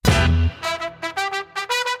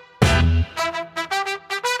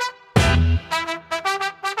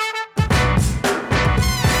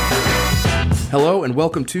Hello and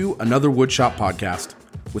welcome to another Woodshop podcast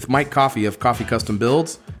with Mike Coffey of Coffey Custom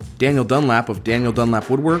Builds, Daniel Dunlap of Daniel Dunlap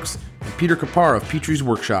Woodworks, and Peter Kapar of Petrie's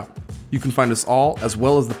Workshop. You can find us all, as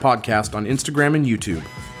well as the podcast, on Instagram and YouTube.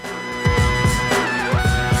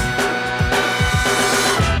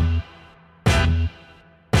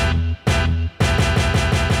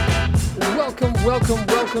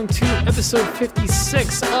 Welcome to episode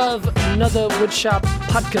 56 of another Woodshop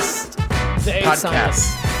podcast. The A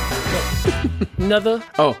Podcast. Another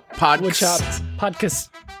podcast. Woodshop podcast.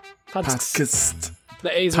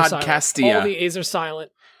 The A's are silent. Podcastia. All the A's are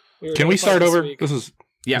silent. Can we start over? Week. This is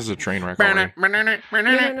a train wreck already.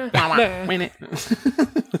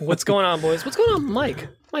 What's going on, boys? What's going on, Mike?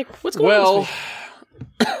 Mike, what's going on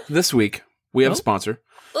this week we have a sponsor,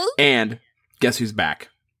 and guess who's back?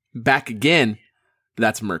 Back again.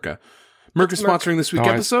 That's Mirka. Mirka's sponsoring this week's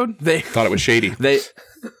episode. They thought it was shady.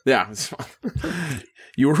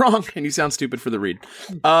 You were wrong, and you sound stupid for the read.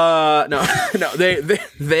 No.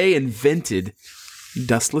 They invented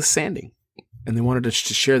dustless sanding, and they wanted to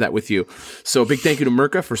share that with you. So, a big thank you to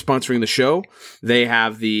Mirka for sponsoring the show. They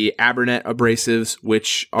have the Abranet abrasives,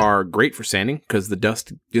 which are great for sanding because the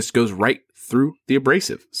dust just goes right through the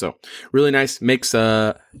abrasive. So, really nice. Makes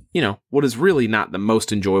what is really not the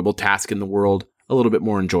most enjoyable task in the world a little bit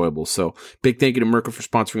more enjoyable. So big thank you to Mirka for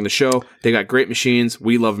sponsoring the show. They got great machines.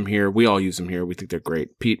 We love them here. We all use them here. We think they're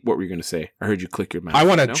great. Pete, what were you going to say? I heard you click your mouse. I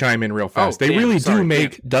want to chime in real fast. They really do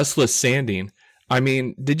make dustless sanding. I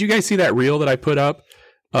mean, did you guys see that reel that I put up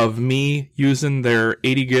of me using their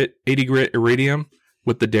 80 grit iridium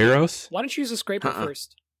with the Deros? Why don't you use a scraper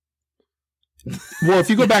first? Well, if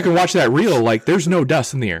you go back and watch that reel, there's no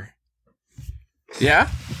dust in the air. Yeah?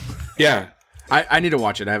 Yeah. I need to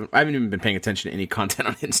watch it. I haven't even been paying attention to any content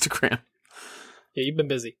on Instagram. Yeah, you've been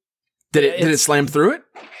busy. Did it slam through it?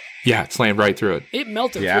 Yeah, it slammed right through it. It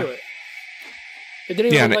melted through it. It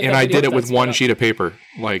didn't even look like and I did it with one up. sheet of paper.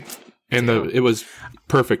 It was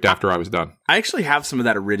perfect after I was done. I actually have some of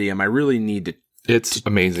that iridium. I really need to. It's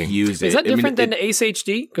amazing. Use it. Is that different than the Ace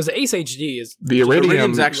HD? Because the Ace HD is the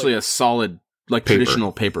iridium's actually a solid,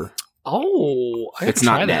 traditional paper. Oh, I have it's to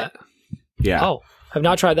try not that. net. Yeah. Oh, I've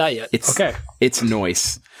not tried that yet. Okay. It's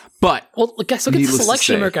nice. But guys, look at the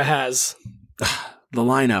selection Mirka has. The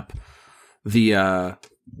lineup. The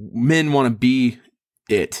men want to be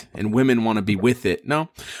it, and women want to be with it. No,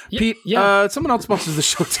 Pete. Yeah. Someone else sponsors the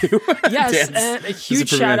show too. Yes, and a huge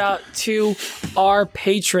shout out to our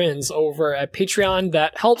patrons over at Patreon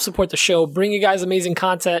that help support the show, bring you guys amazing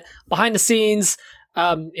content behind the scenes.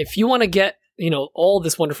 If you want to get all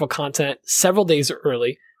this wonderful content several days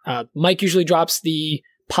early. Mike usually drops the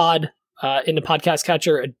pod in the podcast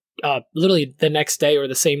catcher literally the next day or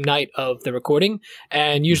the same night of the recording.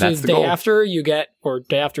 And usually the day after you get, or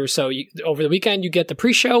day after, so over the weekend, you get the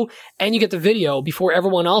pre-show and you get the video before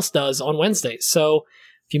everyone else does on Wednesdays. So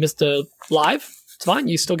if you missed the live, it's fine.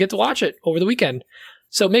 You still get to watch it over the weekend.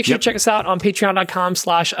 So make sure to check us out on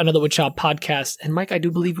patreon.com/anotherwoodshop podcast. And Mike, I do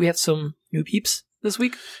believe we have some new peeps this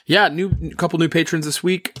week. Yeah, couple new patrons this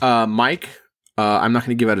week. Mike. I'm not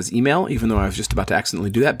going to give out his email, even though I was just about to accidentally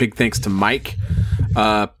do that. Big thanks to Mike.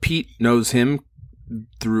 Pete knows him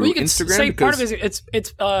through Instagram. Say part of it.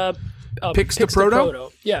 It's Pix to Proto.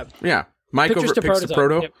 Yeah. Mike Pictures over at Pix to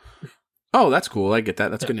Proto. Yep. Oh, that's cool. I get that.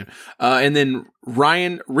 That's good news. And then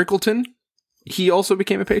Ryan Rickleton. He also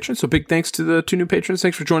became a patron. So big thanks to the two new patrons.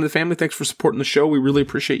 Thanks for joining the family. Thanks for supporting the show. We really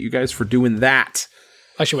appreciate you guys for doing that.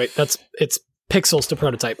 Actually, wait. It's pixels to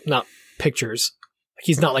prototype, not pictures.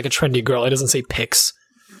 He's not like a trendy girl. It doesn't say pics.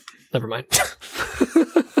 Never mind.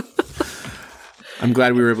 I'm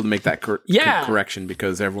glad we were able to make that correction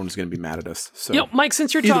because everyone's going to be mad at us. So, Mike,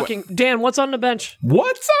 since you're talking, Dan, what's on the bench?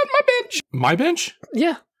 What's on my bench? My bench?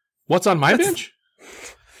 Yeah. What's on my bench?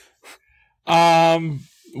 Well,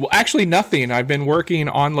 actually nothing. I've been working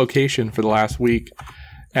on location for the last week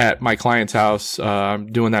at my client's house.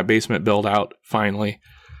 I'm doing that basement build out finally.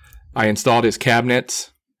 I installed his cabinets.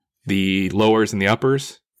 The lowers and the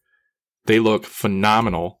uppers, they look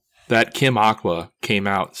phenomenal. That Kim Aqua came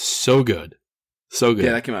out so good. So good.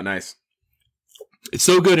 Yeah, that came out nice. It's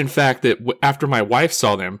so good, in fact, that after my wife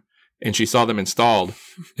saw them and she saw them installed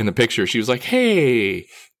in the picture, she was like, hey,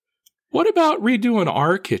 what about redoing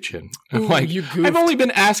our kitchen? I'm like, I've only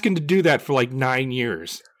been asking to do that for 9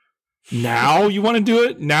 years. Now you want to do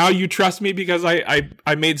it? Now you trust me because I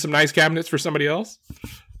made some nice cabinets for somebody else?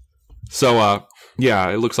 So, yeah,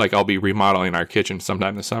 it looks like I'll be remodeling our kitchen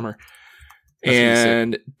sometime this summer.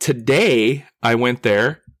 And today I went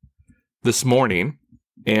there this morning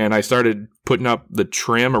and I started putting up the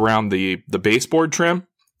trim around the baseboard trim.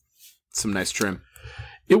 Some nice trim.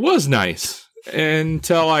 It was nice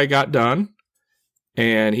until I got done.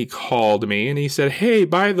 And he called me and he said, "Hey,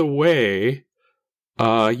 by the way,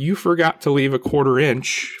 you forgot to leave a 1/4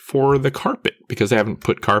 inch for the carpet because I haven't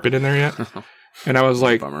put carpet in there yet." And I was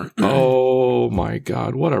like, "Oh my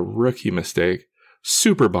God, what a rookie mistake."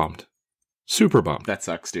 Super bummed. That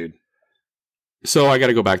sucks, dude. So I got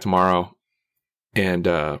to go back tomorrow and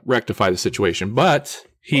rectify the situation. But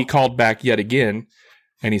he called back yet again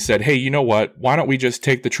and he said, "Hey, you know what? Why don't we just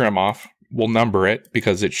take the trim off? We'll number it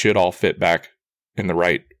because it should all fit back in the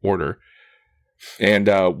right order. And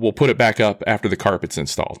we'll put it back up after the carpet's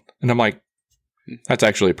installed." And I'm like, that's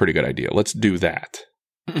actually a pretty good idea. Let's do that.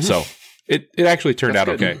 So it actually turned out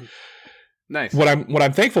okay. Nice. What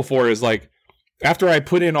I'm thankful for is, like, after I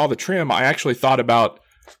put in all the trim, I actually thought about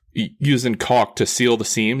using caulk to seal the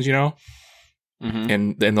seams, you know,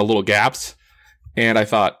 and the little gaps. And I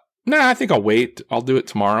thought, nah, I think I'll wait. I'll do it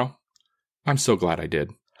tomorrow. I'm so glad I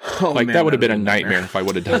did. Oh, like, man, that would have been a nightmare if I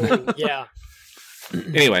would have done it. Yeah.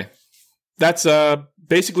 Anyway, that's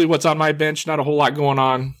basically what's on my bench. Not a whole lot going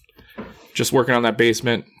on. Just working on that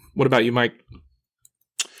basement. What about you, Mike?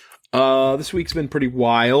 This week's been pretty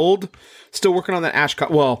wild. Still working on that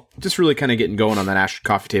just really kind of getting going on that Ash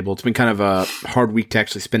coffee table. It's been kind of a hard week to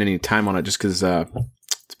actually spend any time on it just because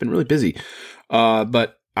it's been really busy.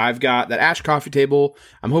 But I've got that Ash coffee table.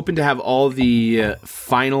 I'm hoping to have all the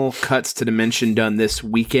final cuts to dimension done this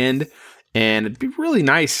weekend. And it'd be really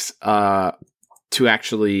nice to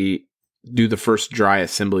actually do the first dry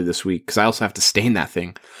assembly this week because I also have to stain that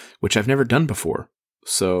thing, which I've never done before.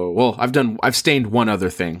 So, well, I've stained one other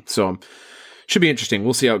thing, so should be interesting.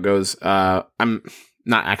 We'll see how it goes. I'm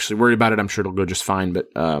not actually worried about it. I'm sure it'll go just fine, but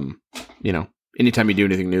you know, anytime you do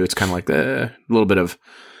anything new, it's kind of like a little bit of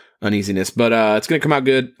uneasiness, but it's going to come out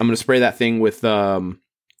good. I'm going to spray that thing with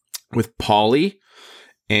poly,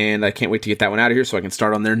 and I can't wait to get that one out of here so I can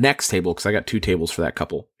start on their next table because I got 2 tables for that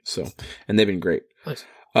couple. So, and they've been great. Nice.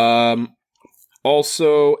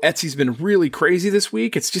 Also, Etsy's been really crazy this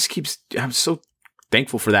week. It just keeps. I'm so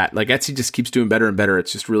thankful for that. Like, Etsy just keeps doing better and better.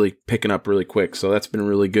 It's just really picking up really quick. So that's been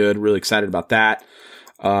really good. Really excited about that.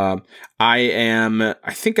 I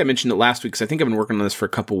think I mentioned it last week because I think I've been working on this for a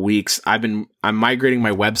couple weeks. I'm migrating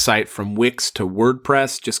my website from Wix to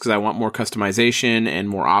WordPress just because I want more customization and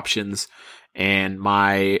more options. And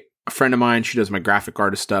a friend of mine, she does my graphic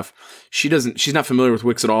artist stuff. She's not familiar with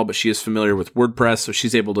Wix at all, but she is familiar with WordPress. So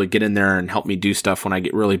she's able to get in there and help me do stuff when I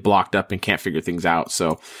get really blocked up and can't figure things out.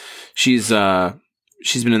 So she's been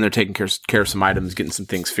in there taking care of some items, getting some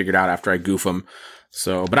things figured out after I goof them.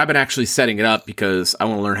 So, but I've been actually setting it up because I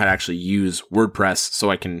want to learn how to actually use WordPress so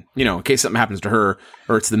I can, you know, in case something happens to her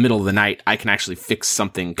or it's the middle of the night, I can actually fix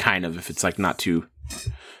something kind of if it's like not too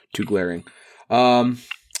glaring.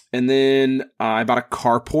 And then I bought a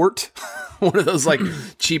carport, one of those like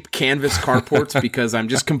cheap canvas carports because I'm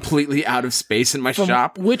just completely out of space in my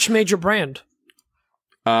shop. Which major brand?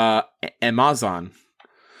 Amazon.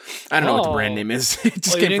 I don't know what the brand name is. It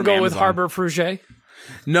just came you didn't from go Amazon. with Harbor Fruget?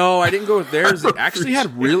 No, I didn't go with theirs. It actually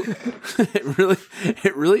had it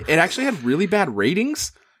actually had really bad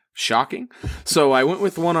ratings. Shocking. So I went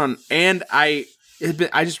with one on, and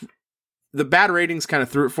the bad ratings kind of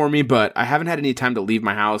threw it for me, but I haven't had any time to leave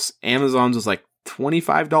my house. Amazon's was like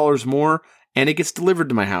 $25 more, and it gets delivered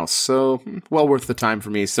to my house. So well worth the time for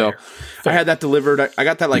me. So Fair. I had that delivered. I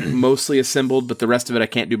got that like mostly assembled, but the rest of it I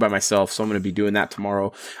can't do by myself. So I'm going to be doing that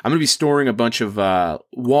tomorrow. I'm going to be storing a bunch of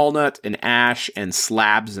walnut and ash and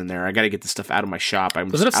slabs in there. I got to get the stuff out of my shop.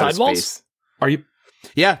 Was it a sidewalls? Are you?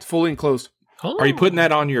 Yeah, it's fully enclosed. Oh. Are you putting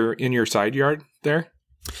that on in your side yard there?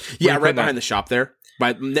 Yeah, right behind the shop there.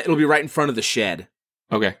 It'll be right in front of the shed.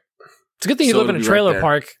 Okay. It's a good thing you live in a trailer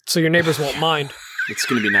park, so your neighbors won't mind. It's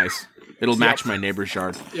going to be nice. It'll match my neighbor's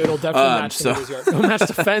yard. It'll definitely match the neighbor's yard. It'll match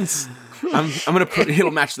the fence. I'm going to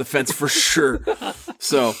it'll match the fence for sure.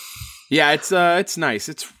 So, yeah, it's nice.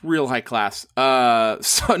 It's real high class. So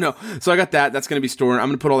I got that. That's going to be stored. I'm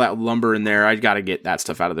going to put all that lumber in there. I got to get that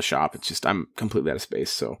stuff out of the shop. It's just, I'm completely out of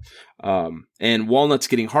space. So, and walnut's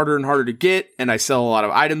getting harder and harder to get, and I sell a lot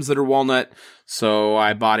of items that are walnut. So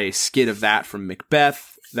I bought a skid of that from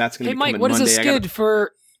Macbeth. That's going to be coming Monday. Hey, Mike, what is a skid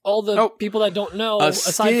for all the people that don't know,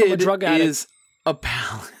 aside from a drug addict? Is a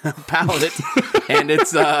pallet, and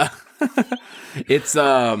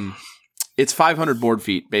it's 500 board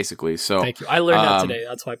feet basically. So thank you. I learned that today.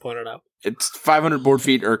 That's why I pointed out. It's 500 board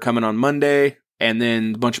feet are coming on Monday, and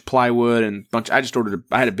then a bunch of plywood and I just ordered.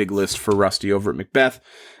 I had a big list for Rusty over at Macbeth,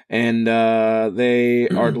 and they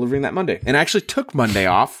are delivering that Monday. And I actually took Monday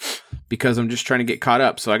off because I'm just trying to get caught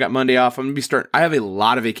up. So I got Monday off. I'm going to be I have a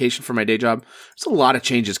lot of vacation for my day job. There's a lot of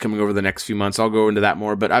changes coming over the next few months. I'll go into that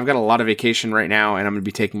more, but I've got a lot of vacation right now, and I'm going to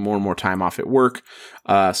be taking more and more time off at work.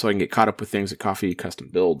 so I can get caught up with things at Coffee Custom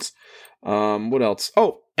Builds. What else?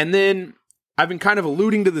 Oh, and then I've been kind of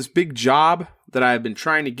alluding to this big job that I've been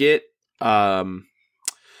trying to get. It's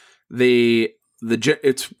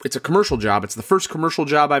a commercial job. It's the first commercial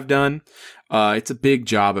job I've done. It's a big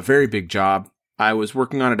job, a very big job. I was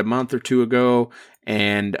working on it a month or two ago,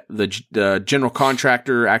 and the general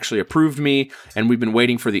contractor actually approved me, and we've been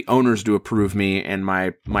waiting for the owners to approve me and my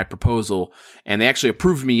proposal, and they actually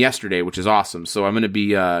approved me yesterday, which is awesome. So I'm going to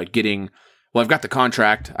be I've got the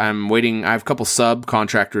contract. I'm waiting. I have a couple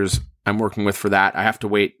subcontractors I'm working with for that. I have to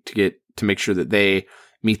wait to make sure that they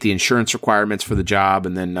meet the insurance requirements for the job,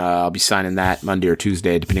 and then I'll be signing that Monday or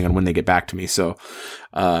Tuesday, depending on when they get back to me. So,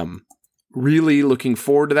 really looking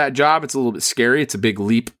forward to that job. It's a little bit scary. It's a big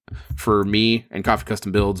leap for me and Coffee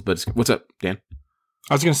Custom Builds, but what's up, Dan?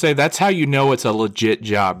 I was going to say, that's how you know it's a legit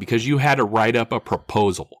job, because you had to write up a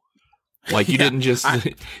proposal. Like you didn't just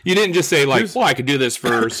say like, well, I could do this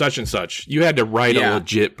for such and such. You had to write a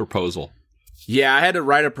legit proposal. Yeah, I had to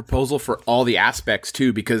write a proposal for all the aspects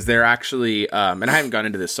too, because they're actually, and I haven't gone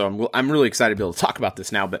into this, so I'm really excited to be able to talk about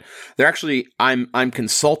this now. But they're actually, I'm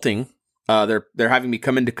consulting. They're having me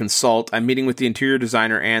come in to consult. I'm meeting with the interior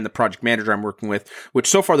designer and the project manager I'm working with. Which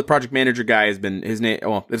so far the project manager guy has been his name.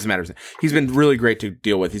 Well, it doesn't matter. He's been really great to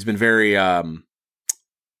deal with. He's been very,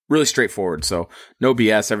 really straightforward. So no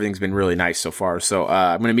BS. Everything's been really nice so far. So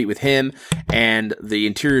I'm going to meet with him and the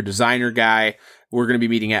interior designer guy. We're going to be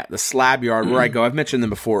meeting at the Slab Yard where I go. I've mentioned them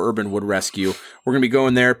before, Urban Wood Rescue. We're going to be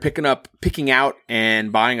going there, picking out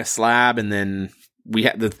and buying a slab, and then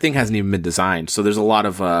the thing hasn't even been designed. So there's a lot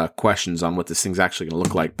of questions on what this thing's actually going to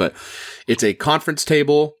look like. But it's a conference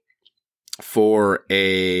table for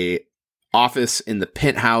a office in the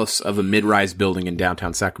penthouse of a mid-rise building in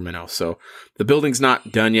downtown Sacramento. So the building's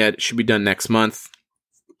not done yet. It should be done next month.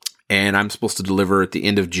 And I'm supposed to deliver at the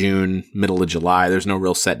end of June, middle of July. There's no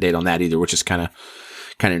real set date on that either, which is kind of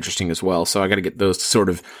interesting as well. So I got to get those sort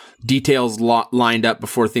of details lined up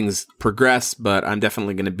before things progress. But I'm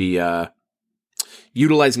definitely going to be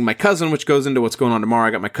utilizing my cousin, which goes into what's going on tomorrow.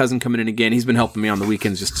 I got my cousin coming in again. He's been helping me on the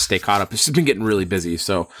weekends just to stay caught up. It's just been getting really busy.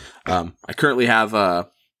 So I currently have,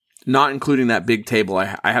 not including that big table,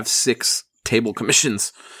 I have 6 table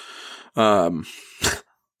commissions.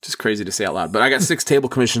 Just crazy to say out loud, but I got 6 table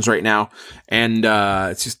commissions right now, and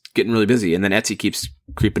it's just getting really busy. And then Etsy keeps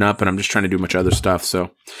creeping up, and I'm just trying to do a bunch of other stuff. So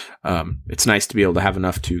it's nice to be able to have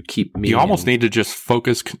enough to keep me. You almost need to just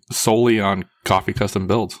focus solely on Coffee Custom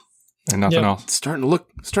Builds and nothing else. It's starting to look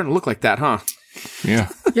like that, huh? Yeah,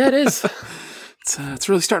 yeah, it is. It's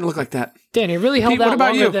really starting to look like that. Danny, it really held out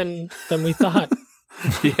longer than we thought.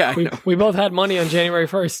 Yeah, we both had money on January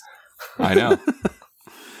 1st. I know.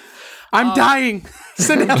 I'm dying.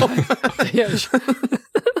 Send help.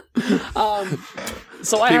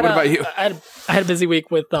 So I had a busy week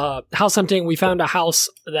with house hunting. We found a house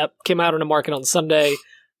that came out on the market on Sunday,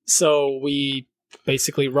 so we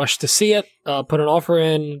basically rushed to see it. Put an offer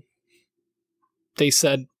in. They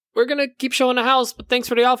said, "We're gonna keep showing the house, but thanks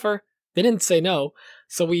for the offer." They didn't say no,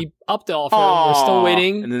 so we upped the offer. And we're still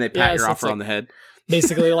waiting, and then they pat your offer on the head.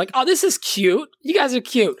 Basically, like, oh, this is cute. You guys are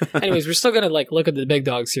cute. Anyways, we're still gonna look at the big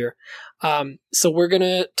dogs here.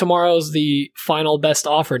 So tomorrow's the final best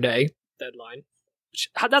offer day deadline.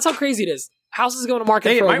 That's how crazy it is. Houses go to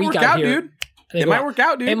market for a week out here. It might work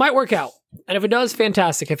out, dude. It might work out. And if it does,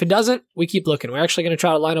 fantastic. If it doesn't, we keep looking. We're actually going to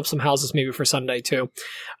try to line up some houses maybe for Sunday too.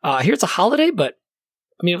 Here's a holiday, but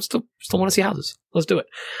I mean, I still want to see houses. Let's do it.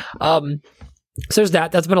 So there's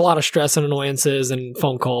that. That's been a lot of stress and annoyances and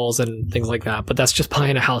phone calls and things like that. But that's just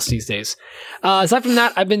buying a house these days. Aside from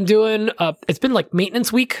that, I've been doing, it's been like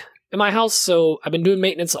maintenance week in my house. So I've been doing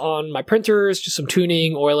maintenance on my printers, just some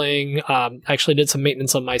tuning, oiling. Actually did some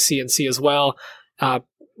maintenance on my CNC as well, while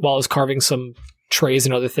I was carving some trays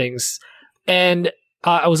and other things. And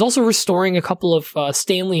I was also restoring a couple of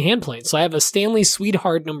Stanley hand planes. So I have a Stanley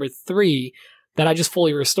Sweetheart number 3 that I just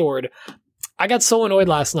fully restored. I got so annoyed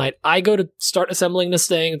last night. I go to start assembling this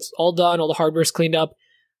thing. It's all done. All the hardware's cleaned up.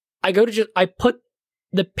 I put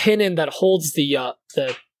the pin in that holds the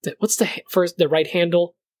what's the right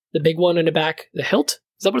handle? The big one in the back? The hilt?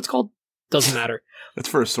 Is that what it's called? Doesn't matter. That's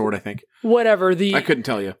for a sword, I think. Whatever. I couldn't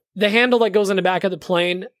tell you. The handle that goes in the back of the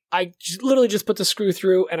plane, I literally just put the screw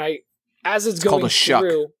through, and as it's going called a shuck.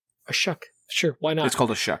 through... A shuck. Sure, why not? It's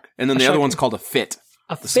called a shuck. And then the other one's called a fit.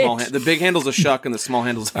 The big handle's a shuck and the small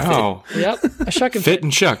handle's a fit. Oh. Yep. A shuck and fit.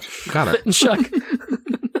 And shuck. Got it. Fit and shuck.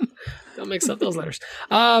 Don't mix up those letters.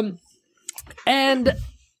 And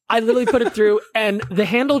I literally put it through and the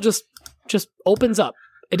handle just opens up.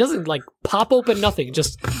 it doesn't like pop open, nothing. It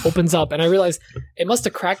just opens up. And I realized it must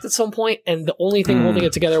have cracked at some point, and the only thing holding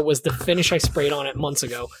it together was the finish I sprayed on it months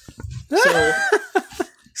ago. So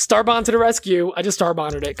Starbond to the rescue. I just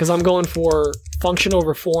Starbonded it because I'm going for function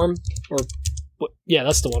over form. Yeah,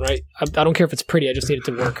 that's the one, right? I don't care if it's pretty. I just need it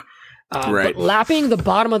to work. Right. But lapping the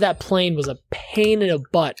bottom of that plane was a pain in the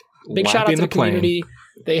butt. Big shout out to the community.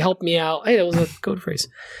 They helped me out. Hey, that was a code phrase.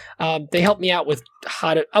 They helped me out with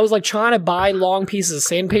how to... I was like trying to buy long pieces of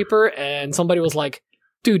sandpaper, and somebody was like,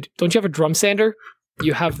 dude, don't you have a drum sander?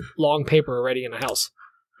 You have long paper already in the house.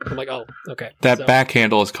 I'm like, oh, okay. That back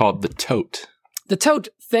handle is called the tote. The tote,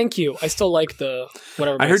 thank you. I still like the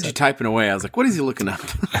whatever. I heard you typing away. I was like, what is he looking up?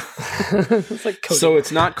 It's like coding. So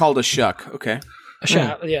it's not called a shuck. Okay. A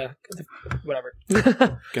shuck, yeah. Whatever.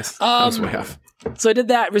 Guess that was way off. So I did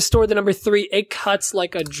that, restored the number 3. It cuts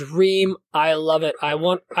like a dream. I love it. I've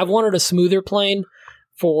wanted a smoother plane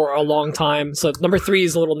for a long time. So number 3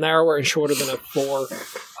 is a little narrower and shorter than a 4.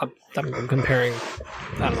 I'm comparing.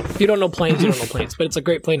 I don't know. If you don't know planes, you don't know planes. But it's a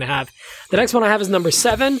great plane to have. The next one I have is number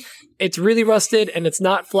 7. It's really rusted and it's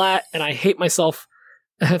not flat. And I hate myself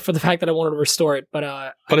for the fact that I wanted to restore it.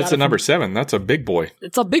 But it's a number 7. That's a big boy.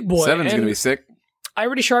 It's a big boy. 7's going to be sick. I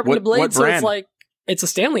already sharpened the blade, so it's like it's a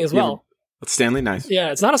Stanley as well. It's Stanley, nice. Yeah,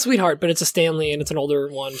 it's not a Sweetheart, but it's a Stanley, and it's an older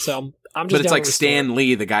one. So I'm just. But it's like Stan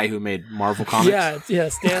Lee, the guy who made Marvel comics. Yeah,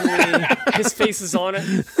 Stan Lee. His face is on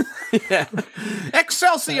it. Yeah,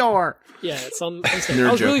 Excelsior. Yeah, it's on. I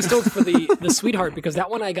was really stoked for the Sweetheart because that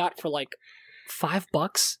one I got for like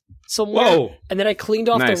 $5 somewhere. Whoa! And then I cleaned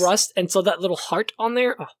off the rust, and so that little heart on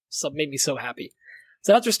there, made me so happy.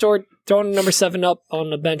 So that's restored. Throwing number 7 up on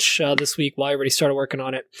the bench this week while I already started working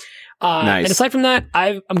on it. Nice. And aside from that,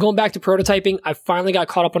 I'm going back to prototyping. I finally got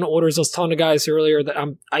caught up on orders. I was telling the guys earlier that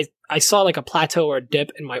I saw like a plateau or a dip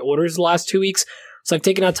in my orders the last 2 weeks. So I've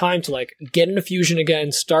taken out time to like get into Fusion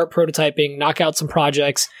again, start prototyping, knock out some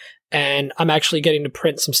projects, and I'm actually getting to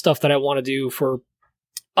print some stuff that I want to do for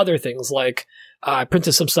other things. Like I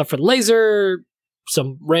printed some stuff for the laser,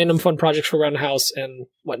 some random fun projects for around the house and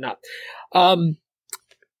whatnot.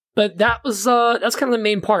 But that's kind of the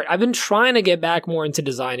main part. I've been trying to get back more into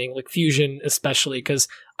designing, like Fusion especially, because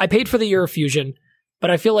I paid for the year of Fusion,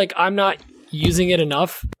 but I feel like I'm not using it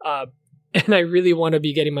enough, and I really want to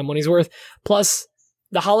be getting my money's worth. Plus,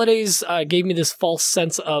 the holidays gave me this false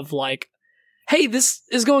sense of like, hey, this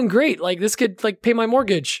is going great. Like, this could like pay my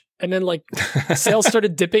mortgage. And then like sales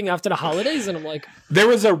started dipping after the holidays, and I'm like, there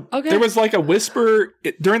was like a whisper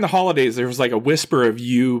during the holidays. There was like a whisper of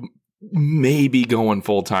you maybe going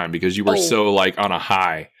full time because you were so like on a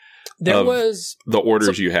high. There was the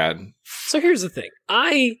orders you had. So here's the thing.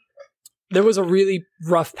 There was a really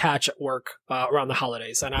rough patch at work around the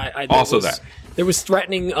holidays, and there was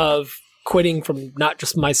threatening of quitting from not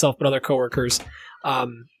just myself but other coworkers,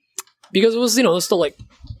 because it was it was still like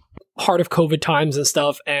heart of COVID times and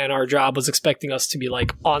stuff, and our job was expecting us to be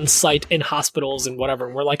like on site in hospitals and whatever,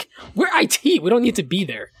 and we're like, we're IT, we don't need to be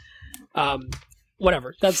there.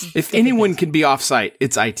 Whatever. That's if anyone can be off site,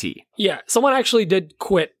 it's IT. Yeah, someone actually did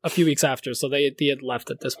quit a few weeks after, so they had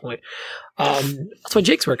left at this point. That's why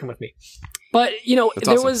Jake's working with me. But that's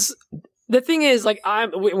there awesome. Was the thing is like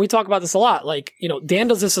we talk about this a lot. Like Dan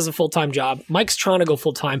does this as a full-time job. Mike's trying to go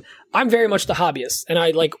full-time. I'm very much the hobbyist, and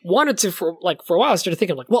I like wanted to for a while. I started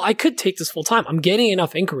thinking like, well, I could take this full-time. I'm getting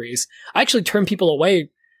enough inquiries. I actually turn people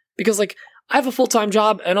away because like I have a full-time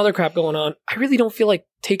job and other crap going on. I really don't feel like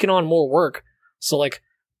taking on more work. So, like,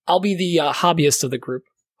 I'll be the hobbyist of the group.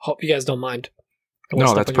 Hope you guys don't mind.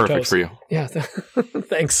 No, that's perfect for you. Yeah,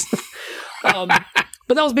 thanks. But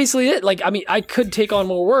that was basically it. Like, I mean, I could take on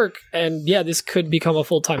more work, and yeah, this could become a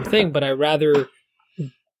full-time thing, but I'd rather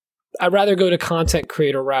go to content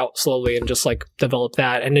creator route slowly and just, like, develop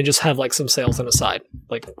that, and then just have, like, some sales on the side,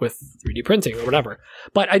 like, with 3D printing or whatever.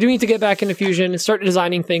 But I do need to get back into Fusion and start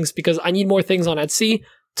designing things because I need more things on Etsy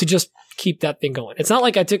to just keep that thing going. It's not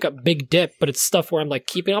like I took a big dip, but it's stuff where I'm like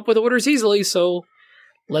keeping up with orders easily, so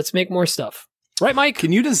let's make more stuff. Right, Mike?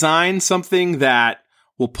 Can you design something that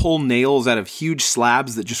will pull nails out of huge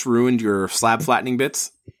slabs that just ruined your slab flattening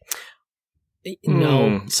bits?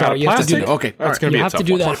 No. Sorry, you have to do that. Okay. That's gonna be you have to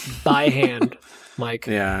do that by hand, Mike.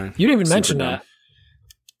 Yeah. You didn't even mention that.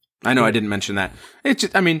 I know I didn't mention that. It's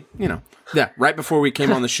just, I mean, yeah, right before we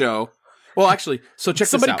came on the show. Well, actually, so check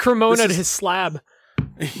Somebody this out. Cremona'd his slab.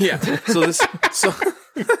 Yeah.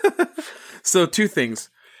 So two things.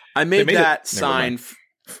 I made that sign.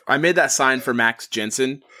 I made that sign for Max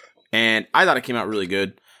Jensen, and I thought it came out really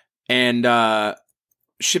good. And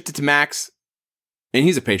shipped it to Max, and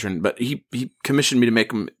he's a patron, but he commissioned me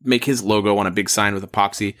to make his logo on a big sign with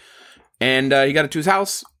epoxy. And he got it to his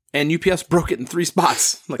house, and UPS broke it in 3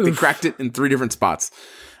 spots. Like they cracked it in 3 different spots,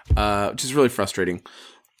 which is really frustrating.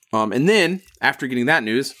 And then after getting that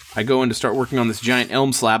news, I go in to start working on this giant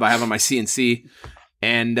elm slab I have on my CNC,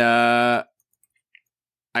 and I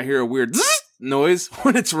hear a weird noise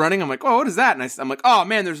when it's running. I'm like, oh, what is that? And I'm like, oh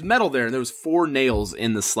man, there's metal there. And there was 4 nails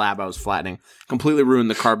in the slab I was flattening. Completely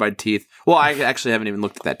ruined the carbide teeth. Well, I actually haven't even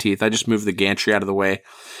looked at that teeth. I just moved the gantry out of the way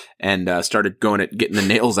and started going at getting the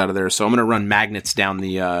nails out of there. So I'm going to run magnets down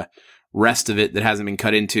the rest of it that hasn't been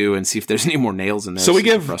cut into and see if there's any more nails in there. So we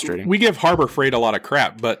give Harbor Freight a lot of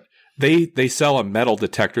crap, but they sell a metal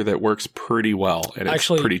detector that works pretty well, and it's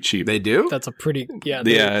pretty cheap. They do? That's a pretty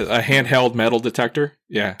a handheld metal detector.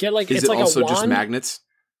 Yeah. Get like is it's it like also a wand? just magnets?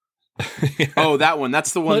 Yeah. Oh, that one.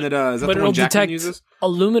 That's the one that is that but the one it'll Jacqueline detect uses?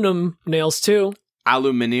 aluminum nails too.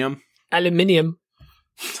 Aluminium.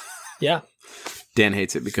 Yeah. Dan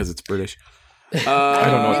hates it because it's British. I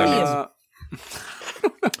don't know what that means.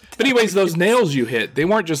 But anyways, those nails you hit, they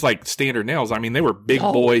weren't just like standard nails. I mean, they were big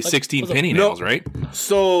boy 16 penny nails, right?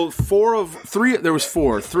 So 3, there was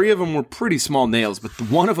 4. 3 of them were pretty small nails, but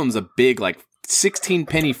one of them's a big, like 16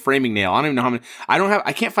 penny framing nail. I don't even know how many.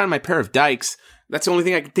 I can't find my pair of dikes. That's the only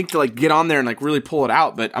thing I can think to like get on there and like really pull it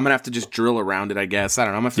out, but I'm gonna have to just drill around it, I guess. I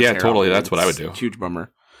don't know. I'm gonna have to yeah, totally. That's what I would do. Huge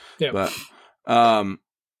bummer. Yeah. But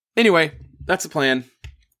anyway, that's the plan.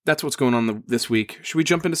 That's what's going on this week. Should we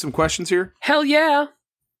jump into some questions here? Hell yeah.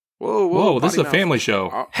 Whoa, this is a family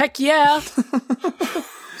show. Heck yeah.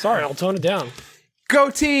 Sorry, I'll tone it down.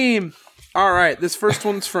 Go team! All right, this first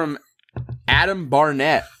one's from Adam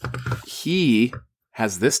Barnett. He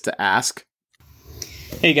has this to ask.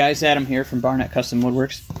 Hey guys, Adam here from Barnett Custom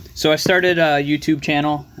Woodworks. So I started a YouTube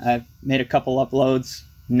channel. I've made a couple uploads.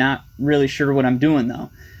 Not really sure what I'm doing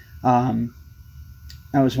though.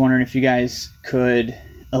 I was wondering if you guys could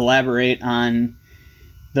elaborate on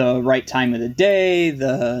the right time of the day,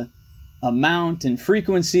 the amount and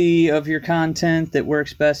frequency of your content that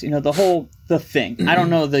works best, the thing. I don't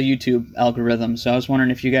know the YouTube algorithm, so I was wondering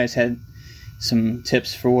if you guys had some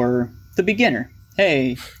tips for the beginner.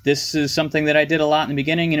 Hey, this is something that I did a lot in the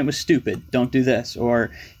beginning and it was stupid. Don't do this.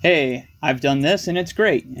 Or, hey, I've done this and it's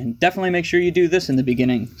great. And definitely make sure you do this in the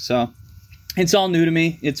beginning. So it's all new to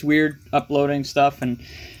me. It's weird uploading stuff. And,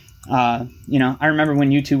 I remember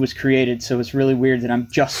when YouTube was created, so it's really weird that I'm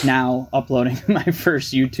just now uploading my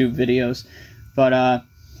first YouTube videos. But,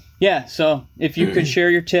 so if you could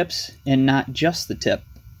share your tips and not just the tip,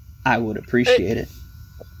 I would appreciate it.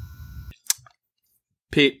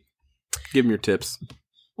 Pete, give him your tips.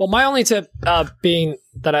 Well, my only tip being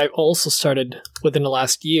that I also started within the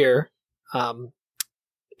last year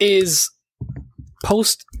is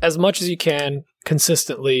post as much as you can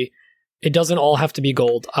consistently. It doesn't all have to be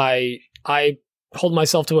gold. I hold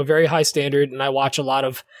myself to a very high standard, and I watch a lot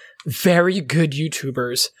of very good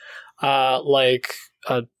YouTubers like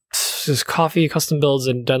just Coffee Custom Builds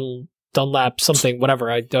and Dunlap something,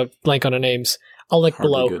 whatever. I don't blank on the names. I'll link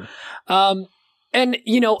below. Good. And,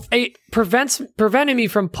 it prevented me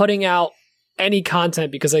from putting out any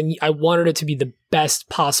content because I wanted it to be the best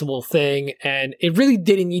possible thing. And it really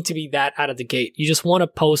didn't need to be that out of the gate. You just want to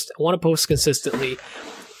post consistently.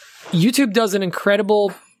 YouTube does an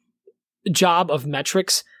incredible job of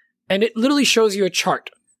metrics, and it literally shows you a chart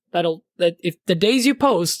that if the days you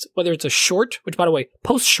post, whether it's a short, which by the way,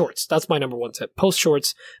 post shorts, that's my number one tip. Post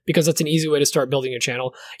shorts because that's an easy way to start building your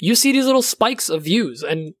channel. You see these little spikes of views,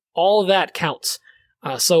 and all of that counts.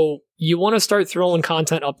 So you want to start throwing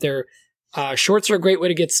content up there. Shorts are a great way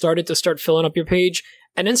to get started, to start filling up your page,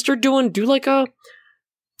 and then do like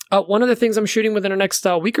one of the things I'm shooting within the next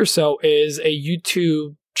week or so is a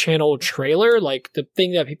YouTube channel trailer, like the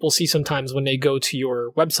thing that people see sometimes when they go to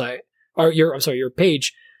your website or your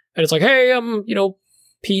page, and it's like, hey,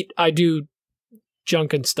 Pete, I do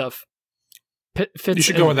junk and stuff. Fits you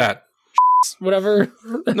should go with that. Whatever.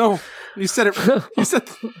 No, you said it. You said.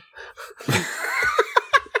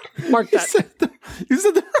 Mark that. You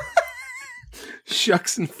said the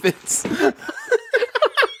shucks and fits. No,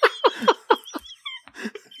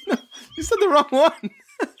 you said the wrong one.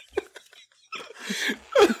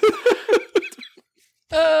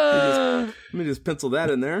 Let me just pencil that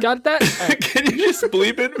in there. Got that? Can you just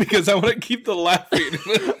bleep it? Because I want to keep the laughing.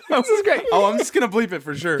 This is great. Oh, I'm just going to bleep it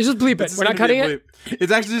for sure. You just bleep it. We're not cutting it?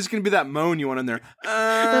 It's actually just going to be that moan you want in there.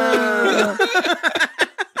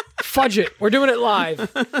 Fudge it. We're doing it live.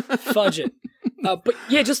 Fudge it. But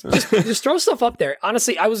yeah, just throw stuff up there.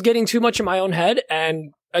 Honestly, I was getting too much in my own head,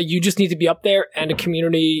 and you just need to be up there. And a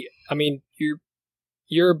community, I mean,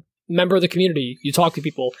 you're a member of the community. You talk to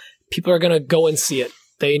people. People are going to go and see it.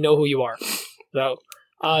 They know who you are. So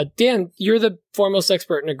Dan, you're the foremost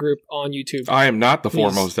expert in a group on YouTube. I am not the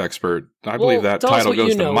foremost expert. I believe that title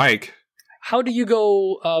goes to Mike. How do you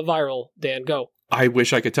go viral, Dan? Go. I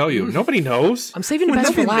wish I could tell you. Nobody knows. I'm saving the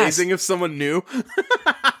best for last. Wouldn't that be amazing if someone knew?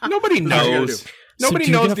 Nobody knows.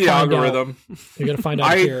 Nobody knows the algorithm. You're going to find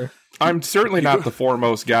out here. I'm certainly not the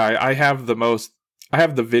foremost guy. I have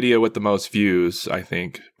the video with the most views, I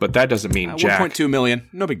think. But that doesn't mean jack. 1.2 million.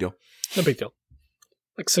 No big deal. No big deal.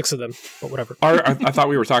 Like 6 of them, but whatever. I thought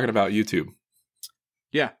we were talking about YouTube.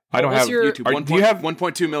 Yeah. I don't have YouTube. Do you have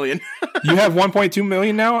 1.2 million? You have 1.2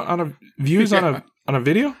 million now on views on a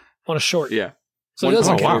video? On a short. Yeah. So it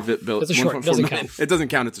doesn't count. It's a short. It doesn't count. It doesn't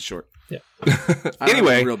count. It's a short. Yeah.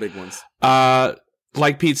 Anyway. Real big ones.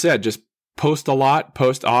 Like Pete said, just post a lot,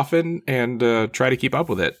 post often, and try to keep up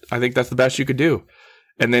with it. I think that's the best you could do.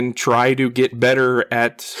 And then try to get better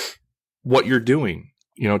at what you're doing.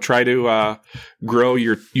 Try to grow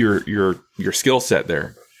your skill set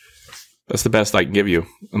there. That's the best I can give you,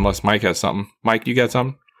 unless Mike has something. Mike, you got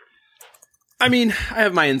something? I mean, I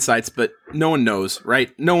have my insights, but no one knows,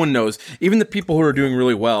 right? No one knows. Even the people who are doing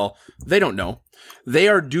really well, they don't know. They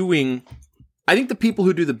are doing... I think the people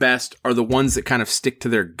who do the best are the ones that kind of stick to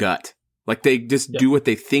their gut. Like, they just do what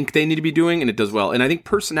they think they need to be doing, and it does well. And I think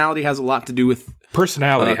personality has a lot to do with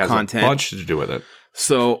personality has content. A bunch to do with it.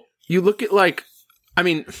 So, you look at,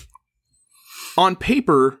 on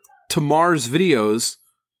paper, Tamar's videos...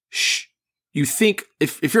 You think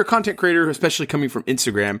if you're a content creator, especially coming from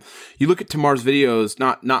Instagram, you look at Tamar's videos,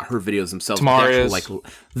 not her videos themselves. Tamar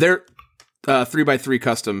they're 3x3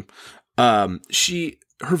 custom. Her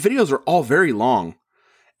videos are all very long,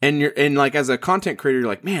 and as a content creator, you're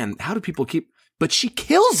like, man, how do people keep? But she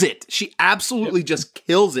kills it. She absolutely just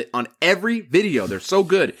kills it on every video. They're so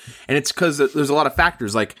good, and it's because there's a lot of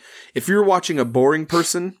factors. Like if you're watching a boring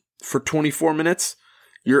person for 24 minutes,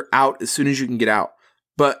 you're out as soon as you can get out.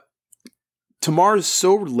 But Tamar is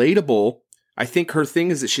so relatable. I think her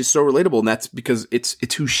thing is that she's so relatable, and that's because it's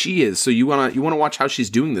who she is. So you wanna watch how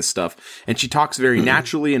she's doing this stuff, and she talks very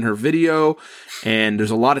naturally in her video. And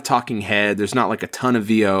there's a lot of talking head. There's not like a ton of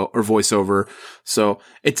VO or voiceover. So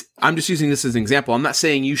I'm just using this as an example. I'm not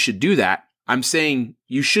saying you should do that. I'm saying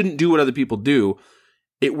you shouldn't do what other people do.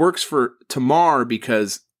 It works for Tamar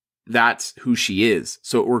because that's who she is.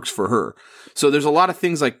 So it works for her. So there's a lot of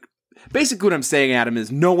things like. Basically what I'm saying, Adam,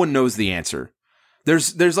 is no one knows the answer.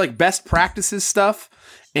 There's like best practices stuff.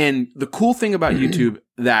 And the cool thing about YouTube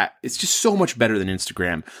that it's just so much better than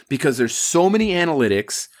Instagram because there's so many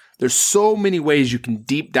analytics. There's so many ways you can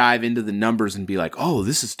deep dive into the numbers and be like, oh,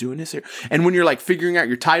 this is doing this here. And when you're like figuring out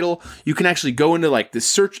your title, you can actually go into like the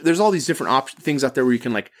search. There's all these different things out there where you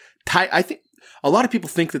can like I think a lot of people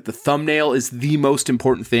think that the thumbnail is the most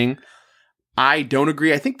important thing. I don't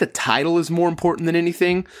agree. I think the title is more important than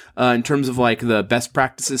anything in terms of like the best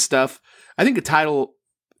practices stuff. I think the title,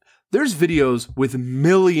 there's videos with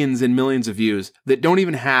millions and millions of views that don't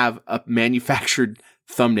even have a manufactured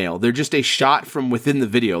thumbnail. They're just a shot from within the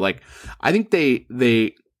video. Like I think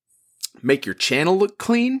they make your channel look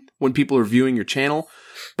clean when people are viewing your channel,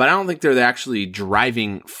 but I don't think they're the actually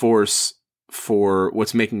driving force for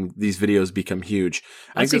what's making these videos become huge.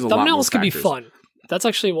 I think there's a lot more thumbnails can be fun. That's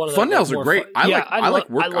actually one of the thumbnails are great. I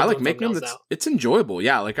like making them. It's enjoyable.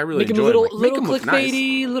 Yeah, like I really enjoy them. Like, little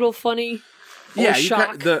clickbaity, little funny. Yeah,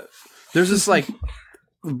 there's this like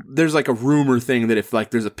there's like a rumor thing that if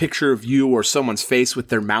like there's a picture of you or someone's face with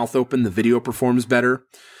their mouth open, the video performs better.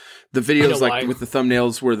 The videos like with the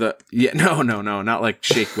thumbnails where no, not like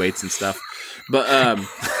shake weights and stuff, but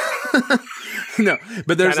no,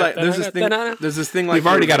 but there's this thing like we've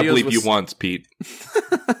already got to bleep you once, Pete.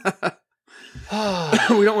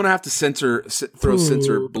 We don't want to have to throw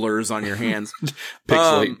censor blurs on your hands.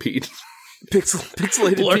 Pixelate Pete.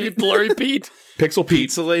 Pixelated blurry Pete. Pixel Pete.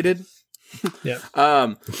 Pixelated. Yeah.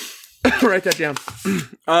 Write that down.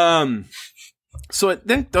 So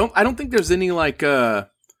I don't think there's any like no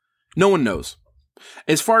one knows.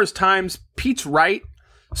 As far as times, Pete's right.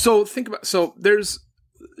 So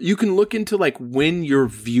you can look into like when your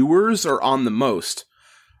viewers are on the most.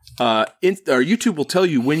 YouTube will tell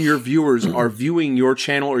you when your viewers are viewing your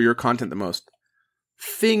channel or your content the most.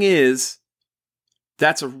 Thing is,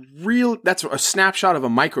 that's a snapshot of a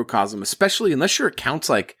microcosm, especially unless your account's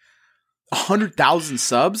like 100,000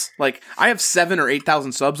 subs. Like I have 7,000 or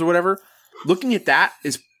 8,000 subs or whatever. Looking at that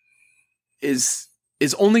is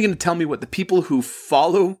only going to tell me what the people who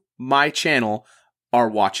follow my channel are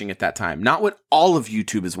watching at that time, not what all of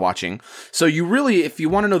YouTube is watching. So you really, if you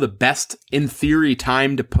want to know the best, in theory,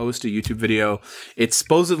 time to post a YouTube video, it's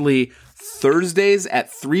supposedly Thursdays at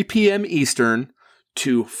 3 p.m. Eastern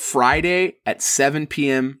to Friday at 7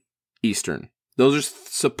 p.m. Eastern. Those are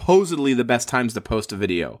supposedly the best times to post a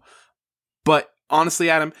video. But honestly,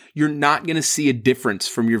 Adam, you're not going to see a difference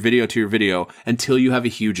from your video to your video until you have a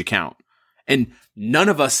huge account. And none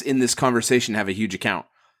of us in this conversation have a huge account.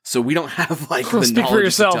 So we don't have like the Speak for knowledge to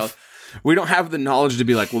yourself. tell. We don't have the knowledge to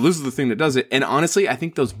be like, well, this is the thing that does it. And honestly, I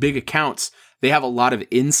think those big accounts, they have a lot of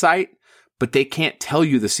insight, but they can't tell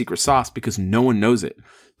you the secret sauce because no one knows it.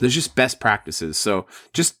 There's just best practices. So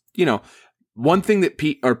just, one thing that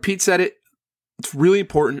Pete said it, it's really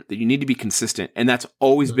important that you need to be consistent. And that's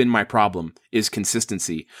always been my problem is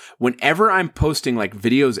consistency. Whenever I'm posting like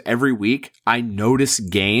videos every week, I notice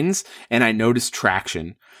gains and I notice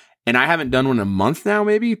traction. And I haven't done one in a month now,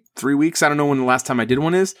 maybe 3 weeks. I don't know when the last time I did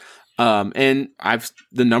one is. And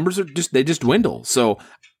the numbers are they just dwindle. So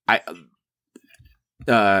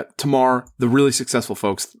Tamar, the really successful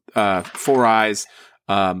folks, Four Eyes,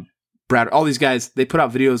 Brad, all these guys, they put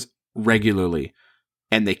out videos regularly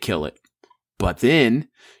and they kill it. But then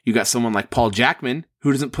you got someone like Paul Jackman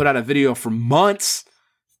who doesn't put out a video for months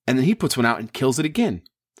and then he puts one out and kills it again.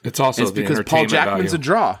 It's also it's because Paul Jackman's a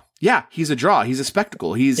draw. Yeah, he's a draw. He's a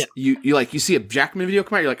spectacle. He's you see a Jackman video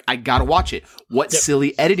come out, you're like, I gotta watch it. What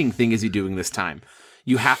silly editing thing is he doing this time?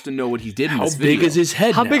 You have to know what he did in this video. How big is his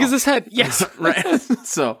head? How big is his head? Yes. Right.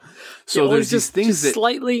 So there's these things that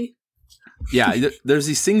slightly. Yeah, there's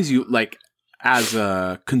these things you like as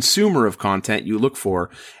a consumer of content you look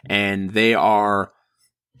for, and they are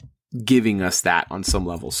giving us that on some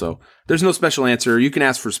level. So there's no special answer. You can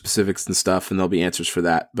ask for specifics and stuff, and there'll be answers for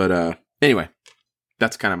that. But anyway,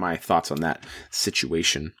 that's kind of my thoughts on that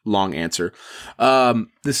situation. Long answer.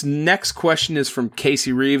 This next question is from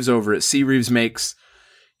Casey Reeves over at C Reeves Makes.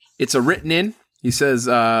 It's a written in. He says,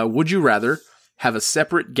 would you rather have a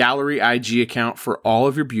separate gallery IG account for all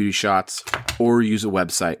of your beauty shots or use a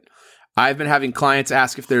website? I've been having clients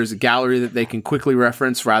ask if there's a gallery that they can quickly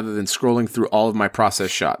reference rather than scrolling through all of my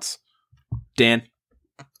process shots. Dan?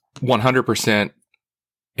 100%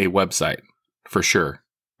 a website, for sure.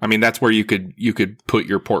 I mean, that's where you could put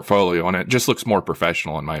your portfolio on it. It just looks more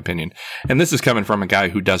professional, in my opinion. And this is coming from a guy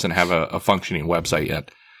who doesn't have a functioning website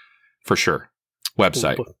yet. For sure.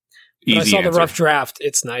 Website. Easy I saw answer. the rough draft.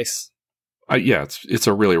 It's nice. Yeah, it's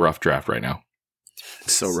a really rough draft right now.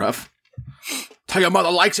 It's so rough. Tell your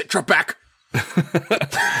mother likes it, Trebek.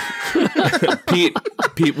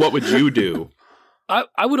 Pete, what would you do?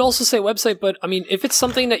 I would also say website, but I mean, if it's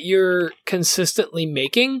something that you're consistently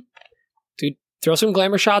making, dude, throw some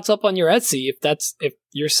glamour shots up on your Etsy. If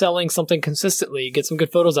you're selling something consistently, get some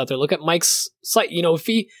good photos out there. Look at Mike's site. If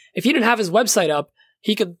he didn't have his website up,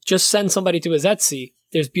 he could just send somebody to his Etsy.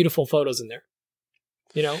 There's beautiful photos in there.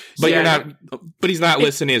 But but he's not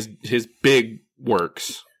listing his big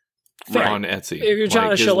works on Etsy. If you're trying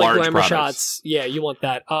to show like glamour products. shots, yeah, you want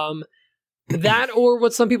that. That or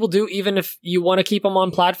what some people do, even if you want to keep them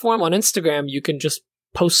on platform, on Instagram, you can just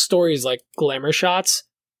post stories like glamour shots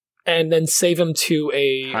and then save them to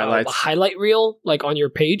a highlight reel, like on your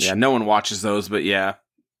page. Yeah, no one watches those, but yeah.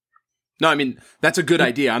 No, I mean, that's a good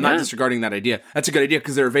idea. I'm not disregarding that idea. That's a good idea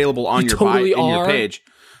because they're available on your your page.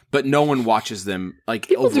 But no one watches them like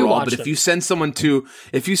People overall. But if you send someone to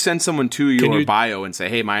your bio and say,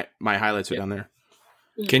 "Hey, my highlights are down there,"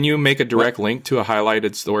 can you make a direct link to a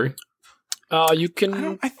highlighted story? You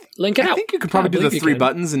can link it out. I think you could probably do the 3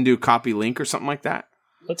 buttons and do copy link or something like that.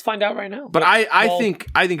 Let's find out right now. But I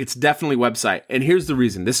think it's definitely website, and here's the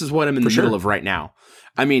reason. This is what I'm in the middle of right now.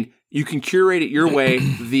 I mean, you can curate it your way. I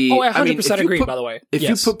 100% agree. By the way, if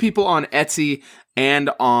you put people on Etsy and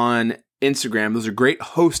on Instagram, those are great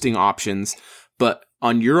hosting options, but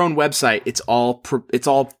on your own website, it's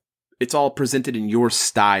all presented in your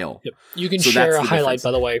style. Yep. You can share a highlight, difference.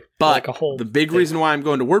 By the way. But the big reason why I'm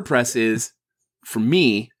going to WordPress is, for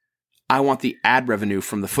me, I want the ad revenue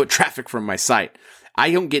from the foot traffic from my site. I